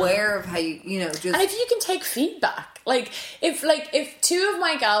and aware of how you know, just... And if you can take feedback. Like, if 2 of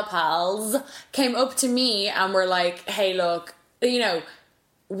my gal pals came up to me and were like, hey, look, you know,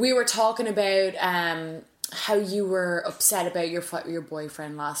 we were talking about... how you were upset about your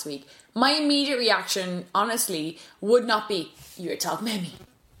boyfriend last week. My immediate reaction, honestly, would not be, you're talking about me.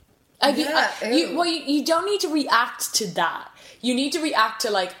 You don't need to react to that. You need to react to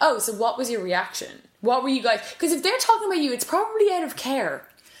like, oh, so what was your reaction? What were you guys... Because if they're talking about you, it's probably out of care.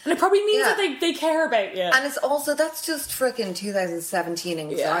 And it probably means that they care about you. And it's also, that's just freaking 2017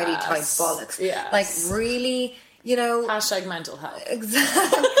 anxiety type bollocks. Yeah. Like, really... You know... Hashtag mental health.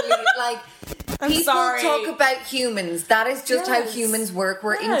 Exactly. Like, people talk about humans. That is just how humans work.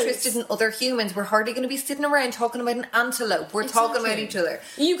 We're interested in other humans. We're hardly going to be sitting around talking about an antelope. We're talking about each other.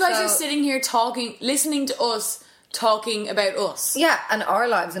 You guys are sitting here listening to us, talking about us. Yeah, and our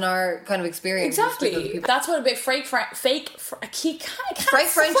lives and our kind of experiences. Exactly. That's what a bit fake friendship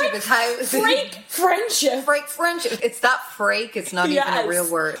is how... Fake friendship. Fake friendship. It's that fake. It's not even a real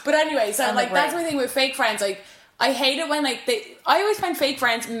word. But anyway, so like that's my thing with fake friends. Like, I hate it when like I always find fake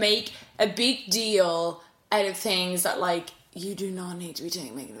friends make a big deal out of things that like you do not need to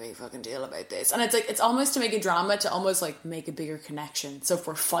be making a big fucking deal about this. And it's like, it's almost to make a drama, to almost like make a bigger connection. So if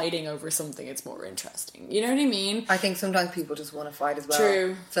we're fighting over something, it's more interesting. You know what I mean? I think sometimes people just want to fight as well.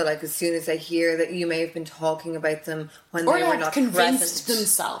 True. So like as soon as they hear that you may have been talking about them when Or they were like not convinced present.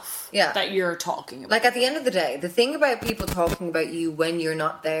 themselves Yeah. that you're talking about. Like at the end of the day, the thing about people talking about you when you're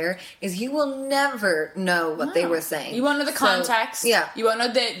not there is you will never know what they were saying. You won't know the context. Yeah. You won't know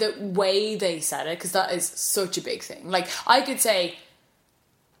the way they said it, because that is such a big thing. Like, I could say,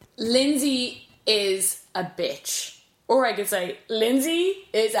 Lindsay is a bitch. Or I could say, Lindsay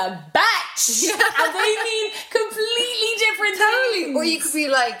is a batch. Yeah. And they mean completely different things. Or you could be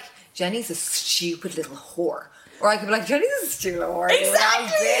like, Jenny's a stupid little whore. Or I could be like, Jenny's a stupid whore.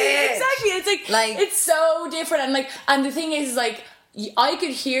 Exactly. Bitch. Exactly. It's like, it's so different. And like, and the thing is, like, I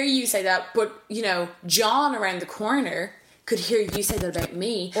could hear you say that, but, you know, John around the corner could hear you say that about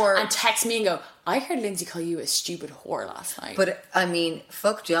me and text me and go, I heard Lindsay call you a stupid whore last night. But I mean,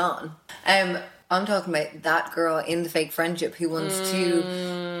 fuck John. I'm talking about that girl in the fake friendship who wants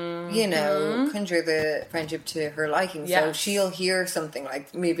to, you know, conjure the friendship to her liking. Yes. So she'll hear something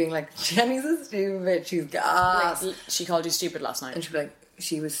like me being like, Jenny's a stupid bitch, she's gas. Like, she called you stupid last night. And she'll be like,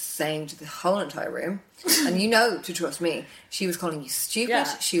 she was saying to the whole entire room, and you know to trust me, she was calling you stupid,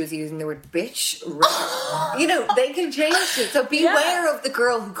 Yeah. she was using the word bitch, you know, they can change it. So beware of the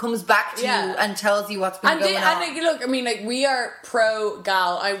girl who comes back to you and tells you what's been going on. And like, look, I mean, like, we are pro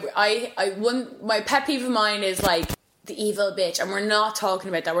gal. My pet peeve of mine is like the evil bitch, and we're not talking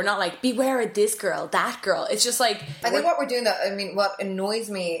about that. We're not like, beware of this girl, that girl. It's just like, I think what we're doing, that, I mean, what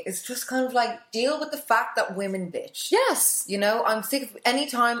annoys me is just kind of like, deal with the fact that women bitch. yes, You know, I'm sick of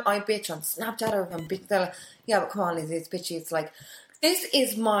anytime I bitch on Snapchat or if I'm bitch, they're like, yeah, but come on, Lizzie, it's bitchy. It's like, this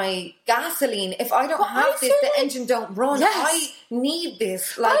is my gasoline. If I don't But I have this, feel the like- engine don't run. Yes. I need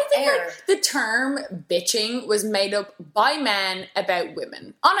this, like, I think air. like, the term bitching was made up by men about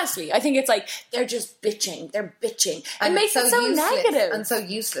women. Honestly, I think it's like, they're just bitching. They're bitching. It And makes it's it so useless negative. and so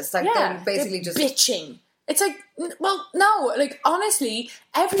useless. Like, Yeah, they're basically they're just bitching. It's like, well, no, like, honestly,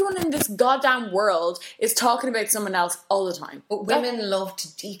 everyone in this goddamn world is talking about someone else all the time. But women love to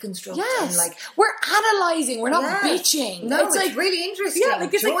deconstruct Yes, and like, we're analysing, we're not Yes. bitching. No, it's like, really interesting. Yeah,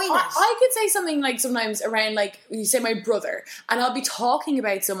 like, it's Join like, us. I could say something like sometimes around, like, you say my brother, and I'll be talking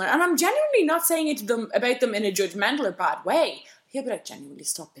about someone, and I'm genuinely not saying it to them about them in a judgmental or bad way. He'll be like, genuinely,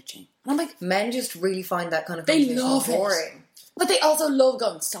 stop bitching. And I'm like, men just really find that kind of they conversation love it. boring. But they also love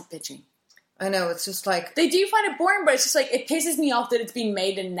going, stop bitching. I know, it's just like, They do find it boring, but it's just like, it pisses me off that it's being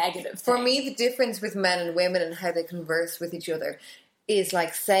made a negative for thing. me, the difference with men and women and how they converse with each other is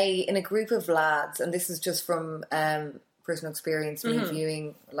like, say, in a group of lads, and this is just from personal experience, me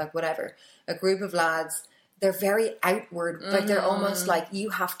viewing, like, whatever, a group of lads, they're very outward, like, they're almost like,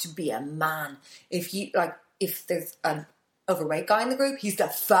 you have to be a man. If you, like, if there's an overweight guy in the group, he's the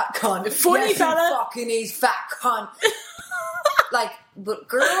fat cunt. Funny yes, fella. he fucking is fat cunt. Like, but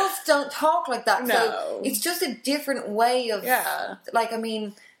girls don't talk like that. No. So it's just a different way of, Yeah. like, I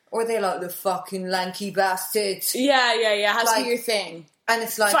mean, or they're like, the fucking lanky bastards. Yeah, has to Like- be your thing. And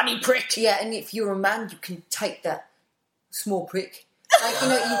it's like, Funny prick. yeah, and if you're a man, you can take that small prick. Like, you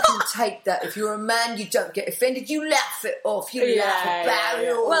know, you can take that. If you're a man, you don't get offended. You laugh it off. You laugh about it.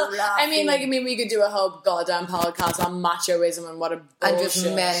 all Well, I mean, laughing. we could do a whole goddamn podcast on machoism and what a bullshit. And just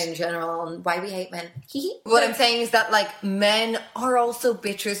men in general, and why we hate men. What I'm saying is that, like, men are also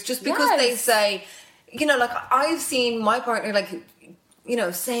bitches just because Yes. they say, you know, like, I've seen my partner, like, you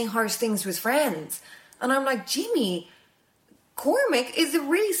know, saying harsh things to his friends. And I'm like, Jimmy, Cormac is a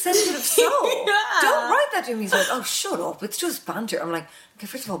really sensitive soul. Yeah. Don't write that to him. He's like, oh, shut up. It's just banter. I'm like, okay,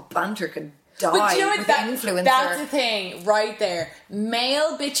 first of all, banter can die But you know what? with That's influencer. the thing right there.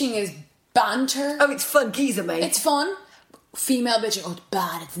 Male bitching is banter. Oh, it's fun, geezer, mate. It's fun. Female bitching, oh, it's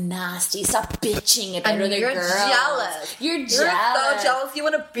bad, it's nasty. Stop bitching about and other you're girls. jealous. You're so jealous. You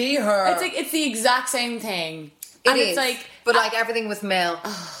want to be her. It's like, it's the exact same thing. It and is. it's like, but like everything with male,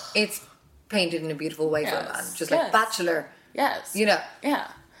 it's painted in a beautiful way for a Yes, man. Just like yes. Bachelor. yes. You know. Yeah.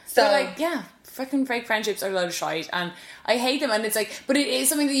 So- But like, yeah, fucking fake friendships are a load of shite, and I hate them, and it's like, but it is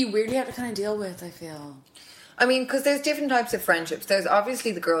something that you weirdly have to kind of deal with, I feel. I mean, because there's different types of friendships. There's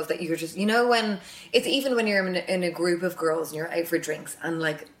obviously the girls that you're just, you know, when it's even when you're in a group of girls and you're out for drinks, and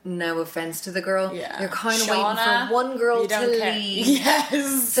like, no offense to the girl, Yeah. you're kind of Shauna, waiting for one girl you to don't care. leave,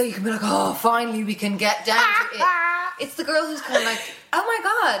 Yes. so you can be like, oh, finally we can get down to it. It's the girl who's kind of like, oh my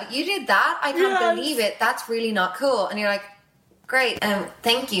god, you did that? I can't Yes. believe it. That's really not cool. And you're like, great,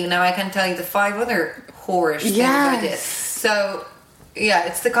 thank you. Now I can tell you the 5 other whorish things I did. Yes. So, yeah,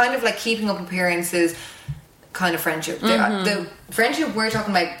 it's the kind of like keeping up appearances kind of friendship. The friendship we're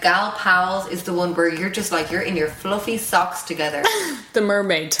talking about, gal pals, is the one where you're just like, you're in your fluffy socks together. The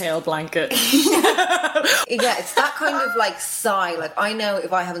mermaid tail blanket. Yeah, it's that kind of like sigh. Like, I know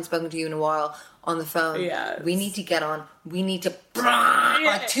if I haven't spoken to you in a while on the phone, we need to get on. We need to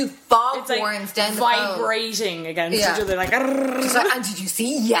like two foghorns down the phone, vibrating against each other, like. Just like, and did you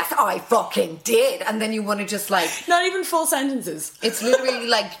see? Yes, I fucking did. And then you want to just like, not even full sentences. It's literally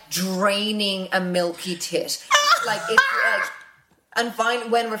like draining a milky tit. Like it's like.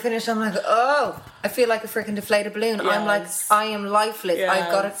 And when we're finished, I'm like, oh, I feel like a freaking deflated balloon. Yes. I'm like, I am lifeless. Yes.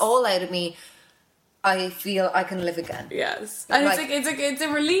 I've got it all out of me. I feel I can live again. Yes, and like, it's a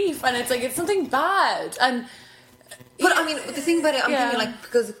relief, and it's something bad, and. But I mean, the thing about it, I'm thinking like,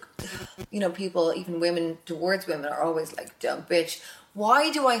 because people, even women towards women, are always like, "Dumb bitch."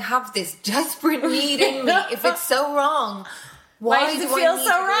 Why do I have this desperate need in me if it's so wrong? Why does it feel so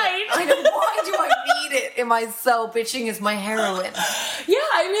right? I know, why do I need it? Am I so bitching is my heroin? Yeah,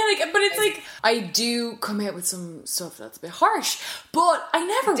 I mean, like, but it's like, I do come out with some stuff that's a bit harsh, but I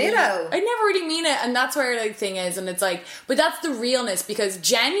never really mean it, and that's where, like, thing is, and it's like, but that's the realness, because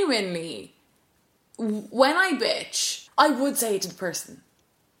genuinely, when I bitch, I would say it to the person.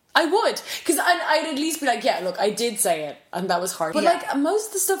 I would, because I'd at least be like, yeah, look, I did say it, and that was hard. But like, most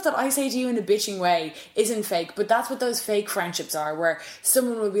of the stuff that I say to you in a bitching way isn't fake, but that's what those fake friendships are, where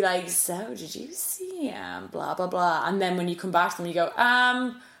someone will be like, so, did you see blah, blah, blah, and then when you come back to them, you go,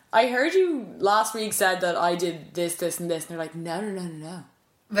 I heard you last week said that I did this, this, and this, and they're like, no.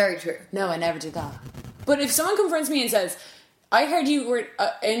 Very true. No, I never did that. But if someone confronts me and says, I heard you were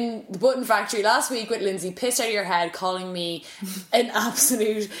in the Button Factory last week with Lindsay, pissed out of your head, calling me an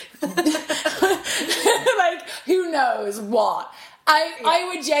absolute, like, who knows what.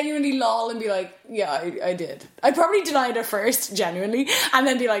 I would genuinely lol and be like, yeah, I did. I'd probably deny it at first, genuinely, and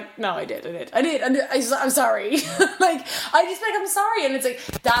then be like, no, I did, and I'm sorry. Like, I just be like, I'm sorry, and it's like,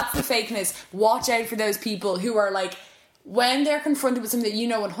 that's the fakeness. Watch out for those people who are like, when they're confronted with something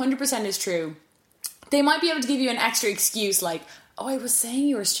that 100% is true, they might be able to give you an extra excuse like, oh, I was saying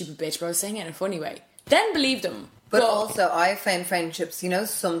you were a stupid bitch, but I was saying it in a funny way. Then believe them. But also, I found friendships,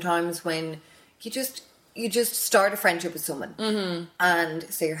 sometimes when you just start a friendship with someone, and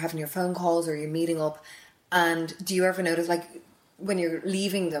say you're having your phone calls or you're meeting up, and do you ever notice, like, when you're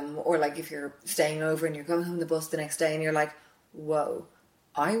leaving them, or like if you're staying over and you're going home on the bus the next day and you're like, whoa,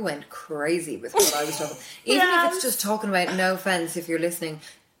 I went crazy with what I was talking about. Even if it's just talking about, no offense if you're listening,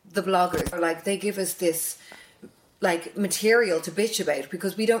 the bloggers are like, they give us this like material to bitch about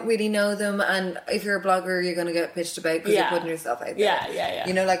because we don't really know them, and if you're a blogger you're going to get bitched about because you're putting yourself out there.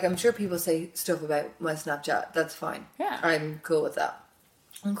 Yeah. Like, I'm sure people say stuff about my Snapchat. That's fine. I'm cool with that.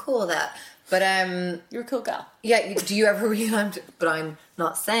 But you're a cool gal. Yeah, do you ever really but I'm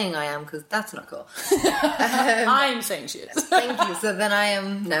not saying I am, because that's not cool. I'm saying she is. Thank you. So then I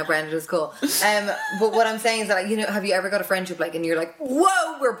am now branded as cool. But what I'm saying is that, have you ever got a friendship like, and you're like,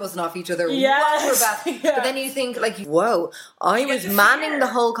 whoa, we're buzzing off each other. Yes. Whoa, we're back. Yes. But then you think like, whoa, I was manning the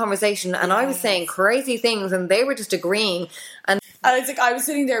whole conversation and I was saying crazy things and they were just agreeing. And it's like, I was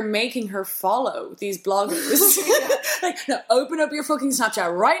sitting there making her follow these bloggers. Like, no, open up your fucking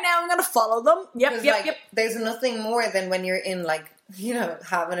Snapchat right now. I'm going to follow them. Yep. There's nothing more than when you're in like,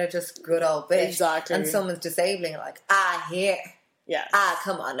 having a just good old bitch. Exactly. And someone's disabling, like, here. Yeah.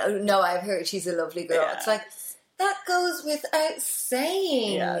 Come on. No, I've heard she's a lovely girl. Yeah. It's like, that goes without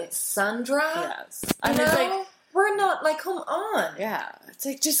saying, Sandra. Yes. And it's like, we're not, like, come on. Yeah. It's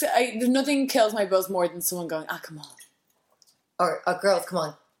like, just, there's nothing kills my buzz more than someone going, come on. Or, girls, come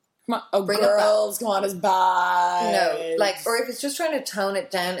on. Come on. Oh, girls, come on, is bad. No, like, or if it's just trying to tone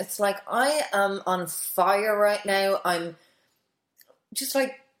it down, it's like, I am on fire right now. I'm just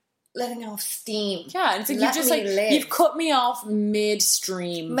like letting off steam. Yeah, and it's like you've cut me off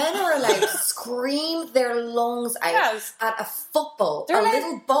midstream. Men are allowed to scream their lungs out at a football,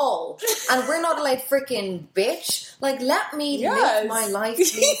 little ball, and we're not allowed freaking bitch. Like, let me live my life,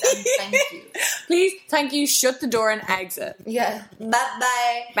 please, and thank you. Please, thank you. Shut the door and exit. Yeah,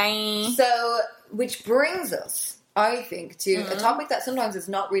 bye. So, which brings us, I think, to a topic that sometimes is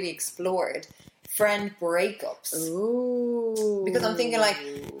not really explored. Friend breakups. Ooh. Because I'm thinking like,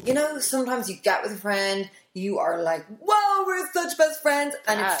 sometimes you get with a friend, you are like, whoa, we're such best friends,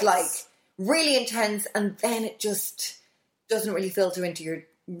 and it's like really intense, and then it just doesn't really filter into your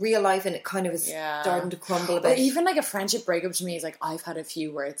real life, and it kind of is starting to crumble a bit. Or even like a friendship breakup to me is like, I've had a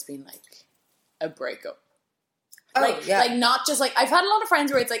few where it's been like a breakup. Like not just like, I've had a lot of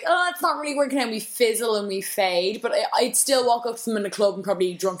friends where it's like, oh, it's not really working out, we fizzle and we fade, but I'd still walk up to them in a club and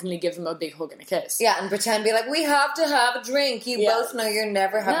probably drunkenly give them a big hug and a kiss. Yeah, and pretend, be like, we have to have a drink. You both know you're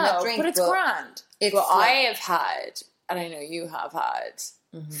never having a drink. But it's grand. It's well, I have had, and I know you have had,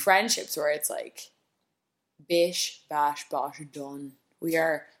 friendships where it's like, bish, bash, bosh, done. We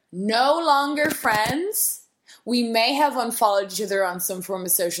are no longer friends. We may have unfollowed each other on some form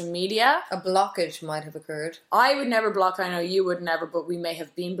of social media. A blockage might have occurred. I would never block. I know you would never, but we may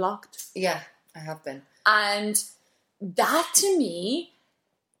have been blocked. Yeah, I have been. And that to me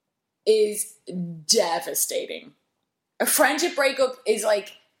is devastating. A friendship breakup is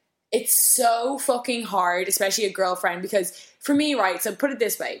like, it's so fucking hard, especially a girlfriend, because for me, right, so put it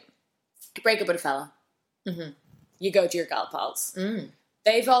this way. You break up with a fella. Mm-hmm. You go to your gal pals.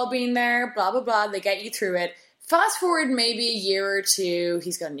 They've all been there, blah, blah, blah. They get you through it. Fast forward maybe a year or two,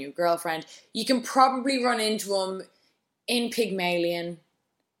 he's got a new girlfriend. You can probably run into him in Pygmalion,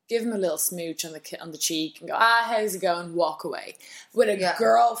 give him a little smooch on the cheek and go, how's it going? Walk away. With a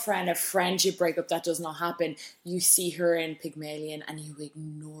girlfriend, a friendship breakup, that does not happen. You see her in Pygmalion and you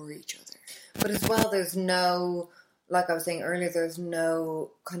ignore each other. But as well, there's no, like I was saying earlier, there's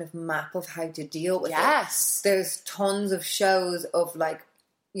no kind of map of how to deal with it. There's tons of shows of like,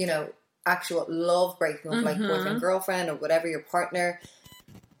 you know, actual love breaking up, like boyfriend, girlfriend, or whatever, your partner.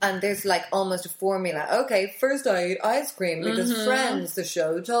 And there's like almost a formula. Okay, first I eat ice cream because Friends, the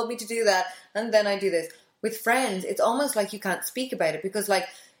show, told me to do that. And then I do this. With Friends, it's almost like you can't speak about it because like,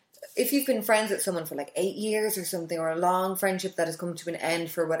 if you've been friends with someone for like 8 years or something, or a long friendship that has come to an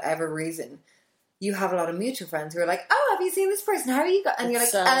end for whatever reason, you have a lot of mutual friends who are like, oh, have you seen this person? How are you? And you're like,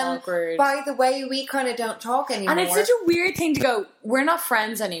 so awkward. By the way, we kind of don't talk anymore. And it's such a weird thing to go, we're not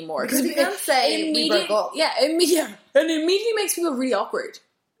friends anymore. Because you can't say we broke up. Yeah, and it immediately makes people really awkward.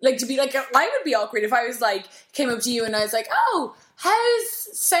 Like, to be like, I would be awkward if I was like, came up to you and I was like, oh,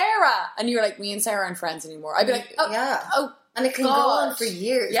 how's Sarah? And you were like, me and Sarah aren't friends anymore. I'd be like, oh, yeah. Oh, and it can go on for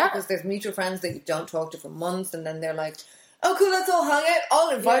years because there's mutual friends that you don't talk to for months, and then they're like, oh, cool, let's all hang out.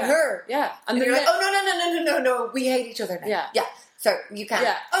 I'll invite her. Yeah. And then you're like, oh, no, we hate each other now. Yeah. Yeah. So you can't.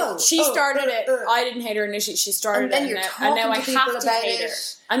 Yeah. Oh, she started it. I didn't hate her initially. She started and then it. You're and now I have to hate her.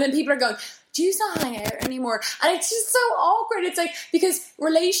 And then people are going, do you not hang out anymore? And it's just so awkward. It's like, because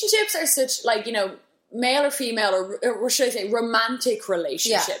relationships are such, like, you know, male or female, or should I say romantic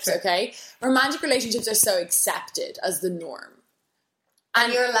relationships, okay? Romantic relationships are so accepted as the norm.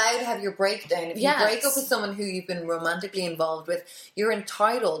 And you're allowed to have your breakdown. If you break up with someone who you've been romantically involved with, you're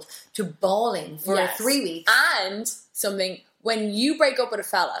entitled to bawling for 3 weeks. And something, when you break up with a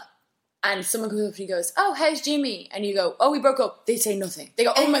fella, and someone comes up and goes, oh, how's Jimmy? And you go, oh, we broke up. They say nothing. They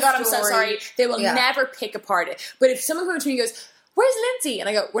go, oh my God, I'm so sorry. They will never pick apart it. But if someone comes up to me and goes, where's Lindsay? And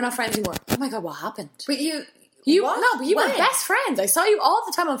I go, we're not friends anymore. Oh my God, what happened? But you were best friends. I saw you all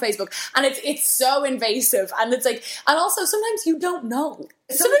the time on Facebook, and it's so invasive, and it's like, and also sometimes you don't know.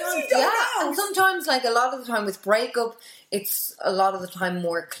 Sometimes you don't know. And sometimes, like, a lot of the time with breakup, it's a lot of the time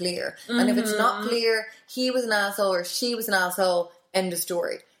more clear. And if it's not clear, he was an asshole or she was an asshole, end of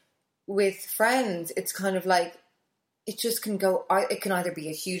story. With friends, it's kind of like, it just can go, it can either be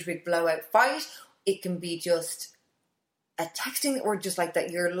a huge big blowout fight, it can be just a texting, or just like that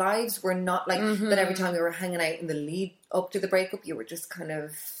your lives were not like that. Every time you were hanging out in the lead up to the breakup, you were just kind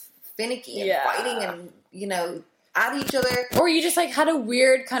of finicky and fighting and, you know, at each other. Or you just like had a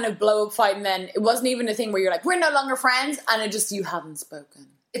weird kind of blow up fight, and then it wasn't even a thing where you're like, we're no longer friends, and it just, you haven't spoken.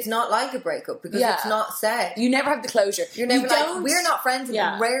 It's not like a breakup because it's not said. You never have the closure. You're never like, we're not friends.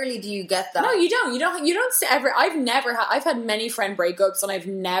 And rarely do you get that. No, you don't. You don't ever. I've had many friend breakups, and I've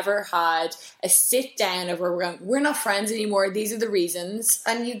never had a sit down of where we're not friends anymore. These are the reasons.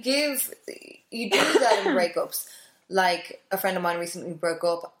 And you do that in breakups. Like, a friend of mine recently broke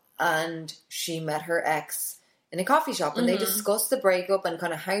up, and she met her ex in a coffee shop, and they discussed the breakup and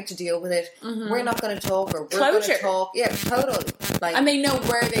kind of how to deal with it. We're not going to talk, or we're going to talk. Yeah, totally. Like, and they know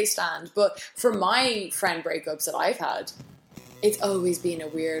where they stand. But for my friend breakups that I've had, it's always been a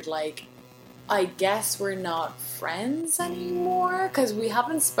weird, like, I guess we're not friends anymore because we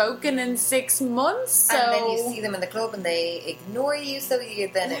haven't spoken in 6 months. So. And then you see them in the club and they ignore you, so you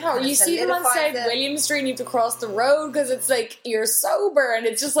then you see them on South William Street and you have to cross the road because it's like you're sober, and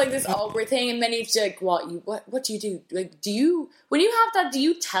it's just like this awkward thing. And then you have to like, what do you do? Like, when you have that, do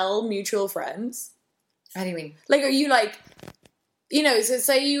you tell mutual friends? How do you mean? Like, are you like, you know, so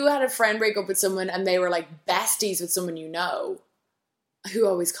say you had a friend break up with someone and they were like besties with someone you know, who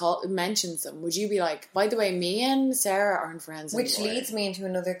always mentions them, would you be like, by the way, me and Sarah aren't friends anymore? Which leads me into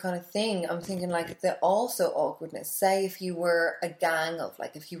another kind of thing. I'm thinking, like, the also awkwardness. Say if you were a gang of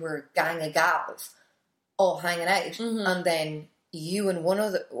gals, all hanging out, and then you and one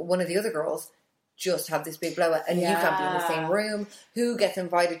of the other girls just have this big blowout, and you can't be in the same room. Who gets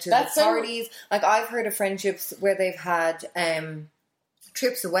invited to the parties? Like, I've heard of friendships where they've had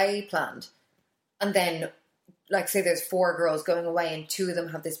trips away planned, and then, like, say there's 4 girls going away, and 2 of them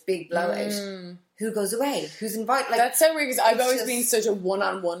have this big blowout. Who goes away? Who's invited? Like, that's so weird, because I've always been such a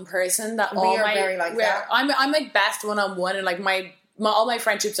one-on-one person that we are very like that. I'm like best one-on-one, and like all my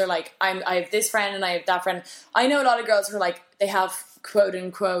friendships are like, I have this friend and I have that friend. I know a lot of girls who are like, they have quote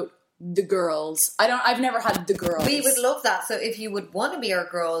unquote the girls. I've never had the girls. We would love that. So if you would want to be our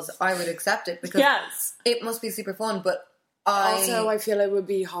girls, I would accept it, because it must be super fun. But I feel it would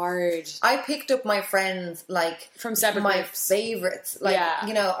be hard. I picked up my friends, like, from separate my groups. favorites. Like,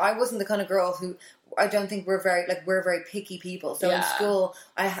 you know, I wasn't the kind of girl who, I don't think we're very picky people. So in school,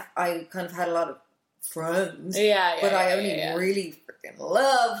 I kind of had a lot of friends. But I only really freaking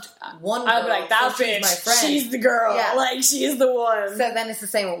loved one girl. I'd be like, that so bitch, she's my friend. She's the girl. Yeah. Like, she's the one. So then it's the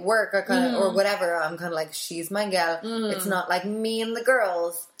same at work. I kind of, or whatever. I'm kind of like, she's my gal. It's not like me and the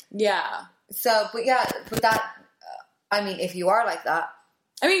girls. Yeah. So, but that, I mean, if you are like that,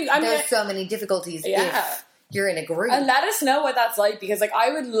 there's so many difficulties if you're in a group. And let us know what that's like, because, like,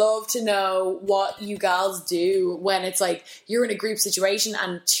 I would love to know what you gals do when it's like you're in a group situation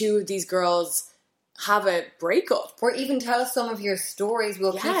and 2 of these girls have a breakup. Or even tell us some of your stories.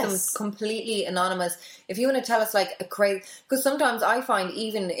 We'll keep them completely anonymous. If you want to tell us, like, a crazy... Because sometimes I find,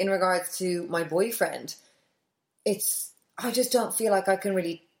 even in regards to my boyfriend, I just don't feel like I can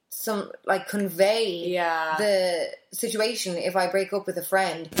really convey the situation if I break up with a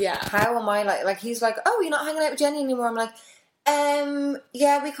friend. How am I like he's like, oh, you're not hanging out with Jenny anymore? I'm like,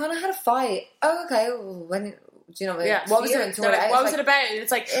 yeah, we kind of had a fight. Oh, okay. Well, when do you know? What was it? What was it about? And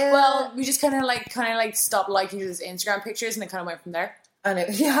it's like, well, we just kind of like stopped liking his Instagram pictures, and it kind of went from there. I know.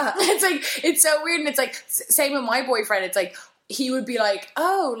 Yeah, it's like, it's so weird, and it's like same with my boyfriend. It's like, he would be like,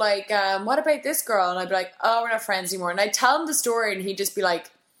 oh, like, what about this girl? And I'd be like, oh, we're not friends anymore. And I'd tell him the story, and he'd just be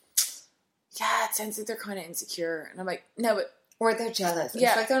like, yeah, it sounds like they're kind of insecure. And I'm like, no, but... Or they're jealous. Yeah.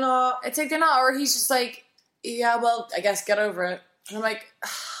 It's like they're not. It's like they're not. Or he's just like, yeah, well, I guess get over it. And I'm like,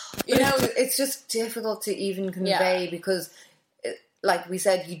 you know... It's just difficult to even convey because, like we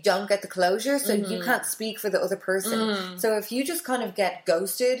said, you don't get the closure, so you can't speak for the other person. So if you just kind of get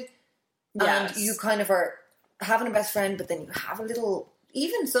ghosted and you kind of are having a best friend, but then you have a little...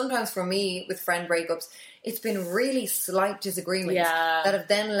 Even sometimes for me, with friend breakups, it's been really slight disagreements that have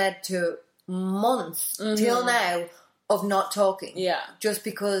then led to months till now of not talking. Yeah. Just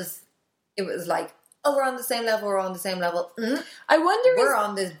because it was like, oh, we're on the same level, I wonder we're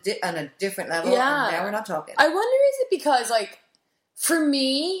on this on a different level, and now we're not talking. I wonder, is it because, like, for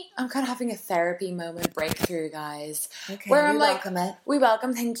me, I'm kind of having a therapy moment breakthrough, guys. Okay, where I'm like, welcome it. We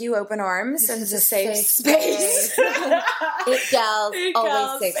welcome, thank you, open arms. This is a safe space. It gals,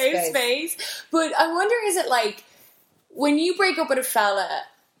 always safe space. But I wonder, is it like, when you break up with a fella,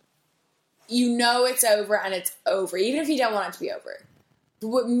 you know it's over and it's over, even if you don't want it to be over. But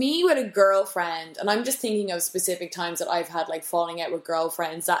with me, with a girlfriend, and I'm just thinking of specific times that I've had, like, falling out with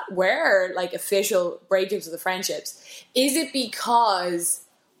girlfriends that were, like, official breakups of the friendships. Is it because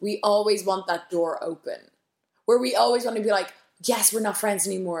we always want that door open? Where we always want to be like, yes, we're not friends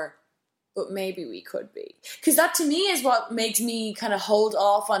anymore, but maybe we could be. Because that, to me, is what makes me kind of hold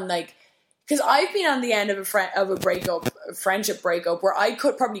off on, like... Because I've been on the end of a friendship breakup, where I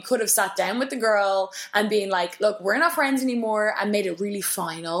could have sat down with the girl and been like, look, we're not friends anymore, and made it really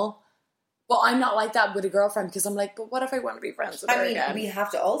final. But I'm not like that with a girlfriend, because I'm like, but what if I want to be friends with her again? We have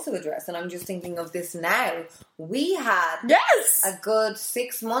to also address, and I'm just thinking of this now, we had a good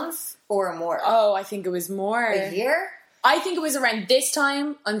 6 months or more. Oh, I think it was more. A year? I think it was around this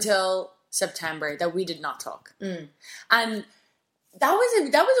time until September that we did not talk. And... That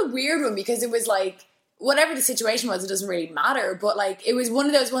was a weird one, because it was like, whatever the situation was, it doesn't really matter. But, like, it was one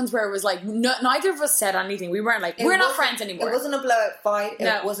of those ones where it was like, neither of us said anything. We weren't like, we're not friends anymore. It wasn't a blowout fight.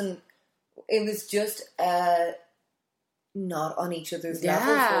 No. It was just not on each other's level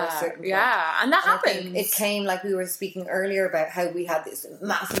for a certain point. Yeah, and that happens. It came, like we were speaking earlier about how we had this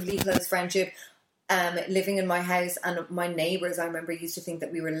massively close friendship. Living in my house, and my neighbours, I remember, used to think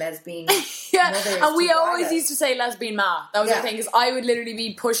that we were lesbian mothers. And we always used to say lesbian ma. That was our thing, because I would literally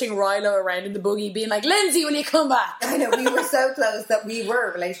be pushing Rilo around in the buggy, being like, Lindsay, will you come back? I know, we were so close that we were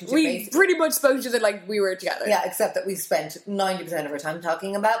a relationship. We pretty much spoke to each other like we were together. Yeah, except that we spent 90% of our time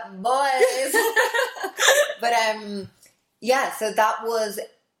talking about boys. But so that was,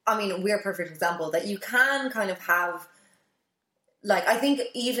 I mean, we're a perfect example that you can kind of have. Like, I think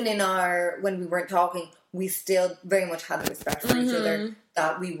even when we weren't talking, we still very much had the respect for each other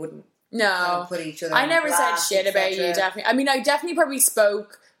that we wouldn't No. put each other I on never said blast, shit about you, etc. definitely. I mean, I definitely probably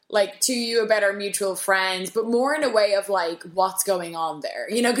spoke like to you about our mutual friends, but more in a way of like what's going on there,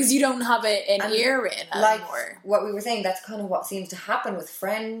 you know, because you don't have an ear in Like anymore. what we were saying, that's kind of what seems to happen with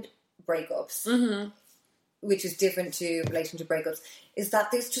friend breakups, which is different to relationship breakups, is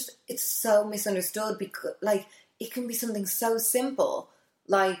that it's so misunderstood because like it can be something so simple,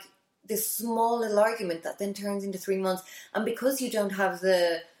 like this small little argument that then turns into 3 months, and because you don't have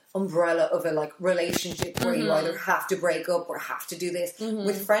the umbrella of a like relationship where you either have to break up or have to do this,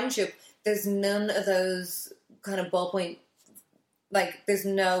 with friendship there's none of those kind of ballpoint, like there's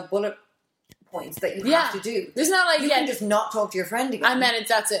no bullet points that you have to do. There's not like you can just not talk to your friend again, and then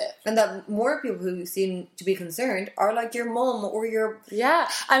that's it. and that more people who seem to be concerned are like your mum or your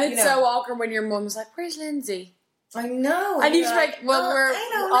and it's so awkward when your mum's like, where's Lindsay? I know. And you're like, well, "Oh, we're I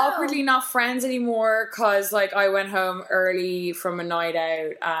don't know." awkwardly not friends anymore because, like, I went home early from a night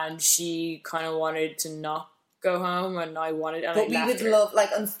out and she kind of wanted to not go home and I wanted, and But I we left would her. love, like,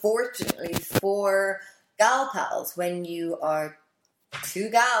 unfortunately for gal pals, when you are two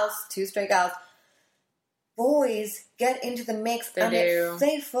straight gals, boys get into the mix They and do.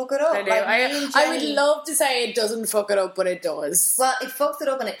 they fuck it up. I do. Like, me and I would Jenny- love to say it doesn't fuck it up, but it does. Well, it fucks it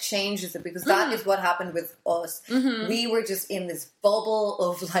up and it changes it, because that is what happened with us. We were just in this bubble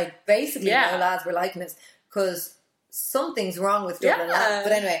of like basically no lads were liking us because something's wrong with Dublin lads.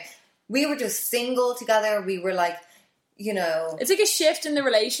 But anyway, we were just single together. We were like, you know, It's like a shift in the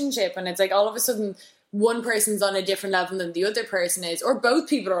relationship, and it's like all of a sudden one person's on a different level than the other person is, or both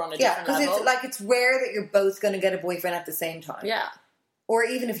people are on a different because level. it's like it's rare that you're both going to get a boyfriend at the same time. Yeah. Or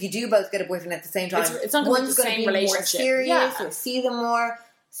even if you do both get a boyfriend at the same time, It's not gonna be one's the going to same be more relationship. serious. Yeah. You'll see them more.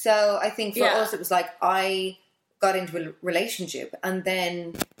 So I think for us, it was like I got into a relationship, and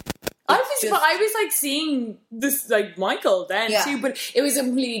then I was like seeing this like Michael then too, but it was a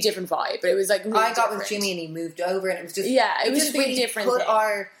completely different vibe. But it was like really I got with different. Jimmy and he moved over, and it was just it was just a big really different put thing.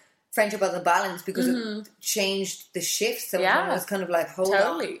 our friendship on the balance because it changed the shift. So it was kind of like hold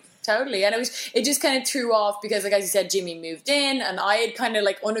on. Totally. And it just kind of threw off because, like as you said, Jimmy moved in and I had kind of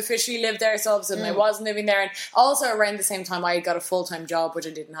like unofficially lived there, so all of a sudden I wasn't living there. And also around the same time I had got a full-time job, which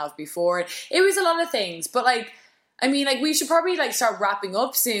I didn't have before. It was a lot of things. But like, I mean, like we should probably like start wrapping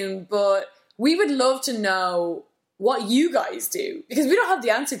up soon, but we would love to know what you guys do, because we don't have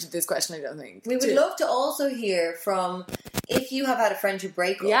the answer to this question, I don't think. We would love to also hear from, if you have had a friendship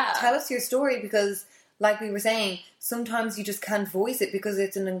breakup, tell us your story, because like we were saying, sometimes you just can't voice it because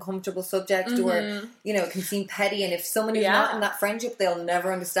it's an uncomfortable subject or, you know, it can seem petty, and if someone is not in that friendship, they'll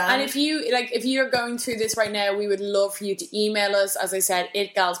never understand. And if you're going through this right now, we would love for you to email us, as I said,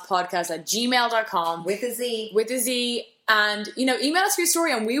 itgalspodcast@gmail.com. With a Z. With a Z. And, you know, email us your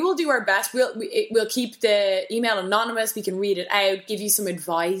story and we will do our best. We'll keep the email anonymous. We can read it out, give you some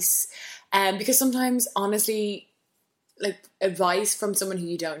advice. Because sometimes, honestly, like advice from someone who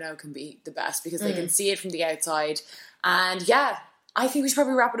you don't know can be the best because they can see it from the outside. And yeah, I think we should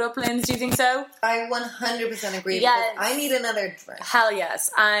probably wrap it up, Linz. Do you think so? I 100% agree. Yes. I need another drink. Hell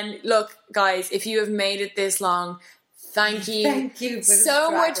yes. And look, guys, if you have made it this long, thank you. Thank you for so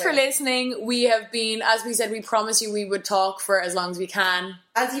this much for track. listening. We have been, as we said, we promise you we would talk for as long as we can.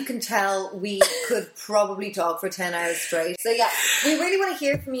 As you can tell, we could probably talk for 10 hours straight. So yeah, we really want to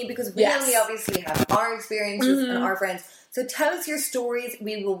hear from you because we only obviously have our experiences and our friends. So tell us your stories.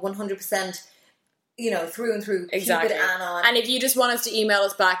 We will 100%, you know, through and through, Exactly. keep it on. And if you just want us to email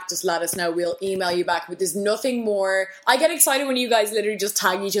us back, just let us know. We'll email you back. But there's nothing more. I get excited when you guys literally just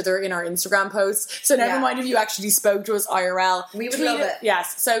tag each other in our Instagram posts. So never mind if you actually spoke to us IRL. We would love it.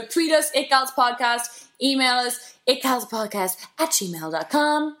 Yes. So tweet us, itgalspodcast. Email us,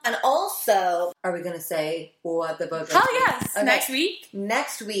 itgalspodcast@gmail.com. And also, are we going to say what the book is? Hell yes. Okay. Next week.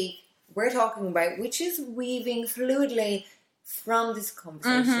 Next week, we're talking about, which is weaving fluidly from this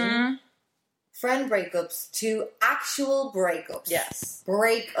conversation, friend breakups to actual breakups. Yes.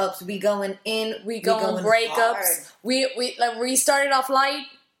 Breakups. We going in. We going breakups. hard. We like we started off light.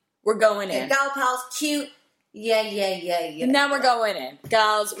 We're going in. Gal pals, cute. Yeah. And now we're going in.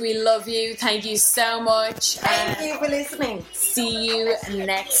 Gals, we love you. Thank you so much. Thank you for listening. See you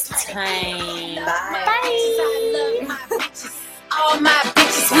next time. Bye. All my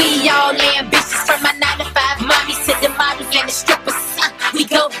bitches, we all ambitious. From my 9 to 5 mommies to the models and the strippers. We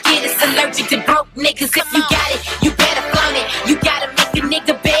go get us, allergic to broke niggas. If you got it, you better flaunt it. You gotta make a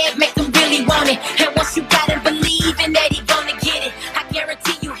nigga bad, make him really want it. And once you gotta believe in that, he gonna get it. I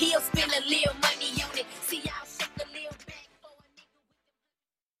guarantee you he'll spend a little money on it. See, I'll shake a little back for a nigga.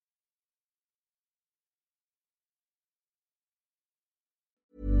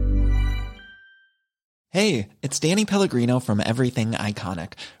 Hey, it's Danny Pellegrino from Everything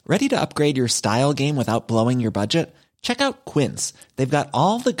Iconic. Ready to upgrade your style game without blowing your budget? Check out Quince. They've got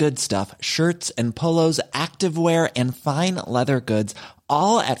all the good stuff, shirts and polos, activewear, and fine leather goods,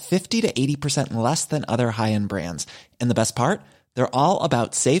 all at 50 to 80% less than other high-end brands. And the best part? They're all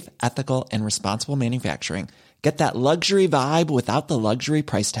about safe, ethical, and responsible manufacturing. Get that luxury vibe without the luxury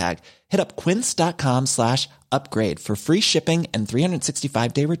price tag. Hit up quince.com/upgrade for free shipping and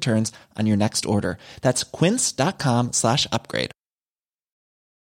 365-day returns on your next order. That's quince.com/upgrade.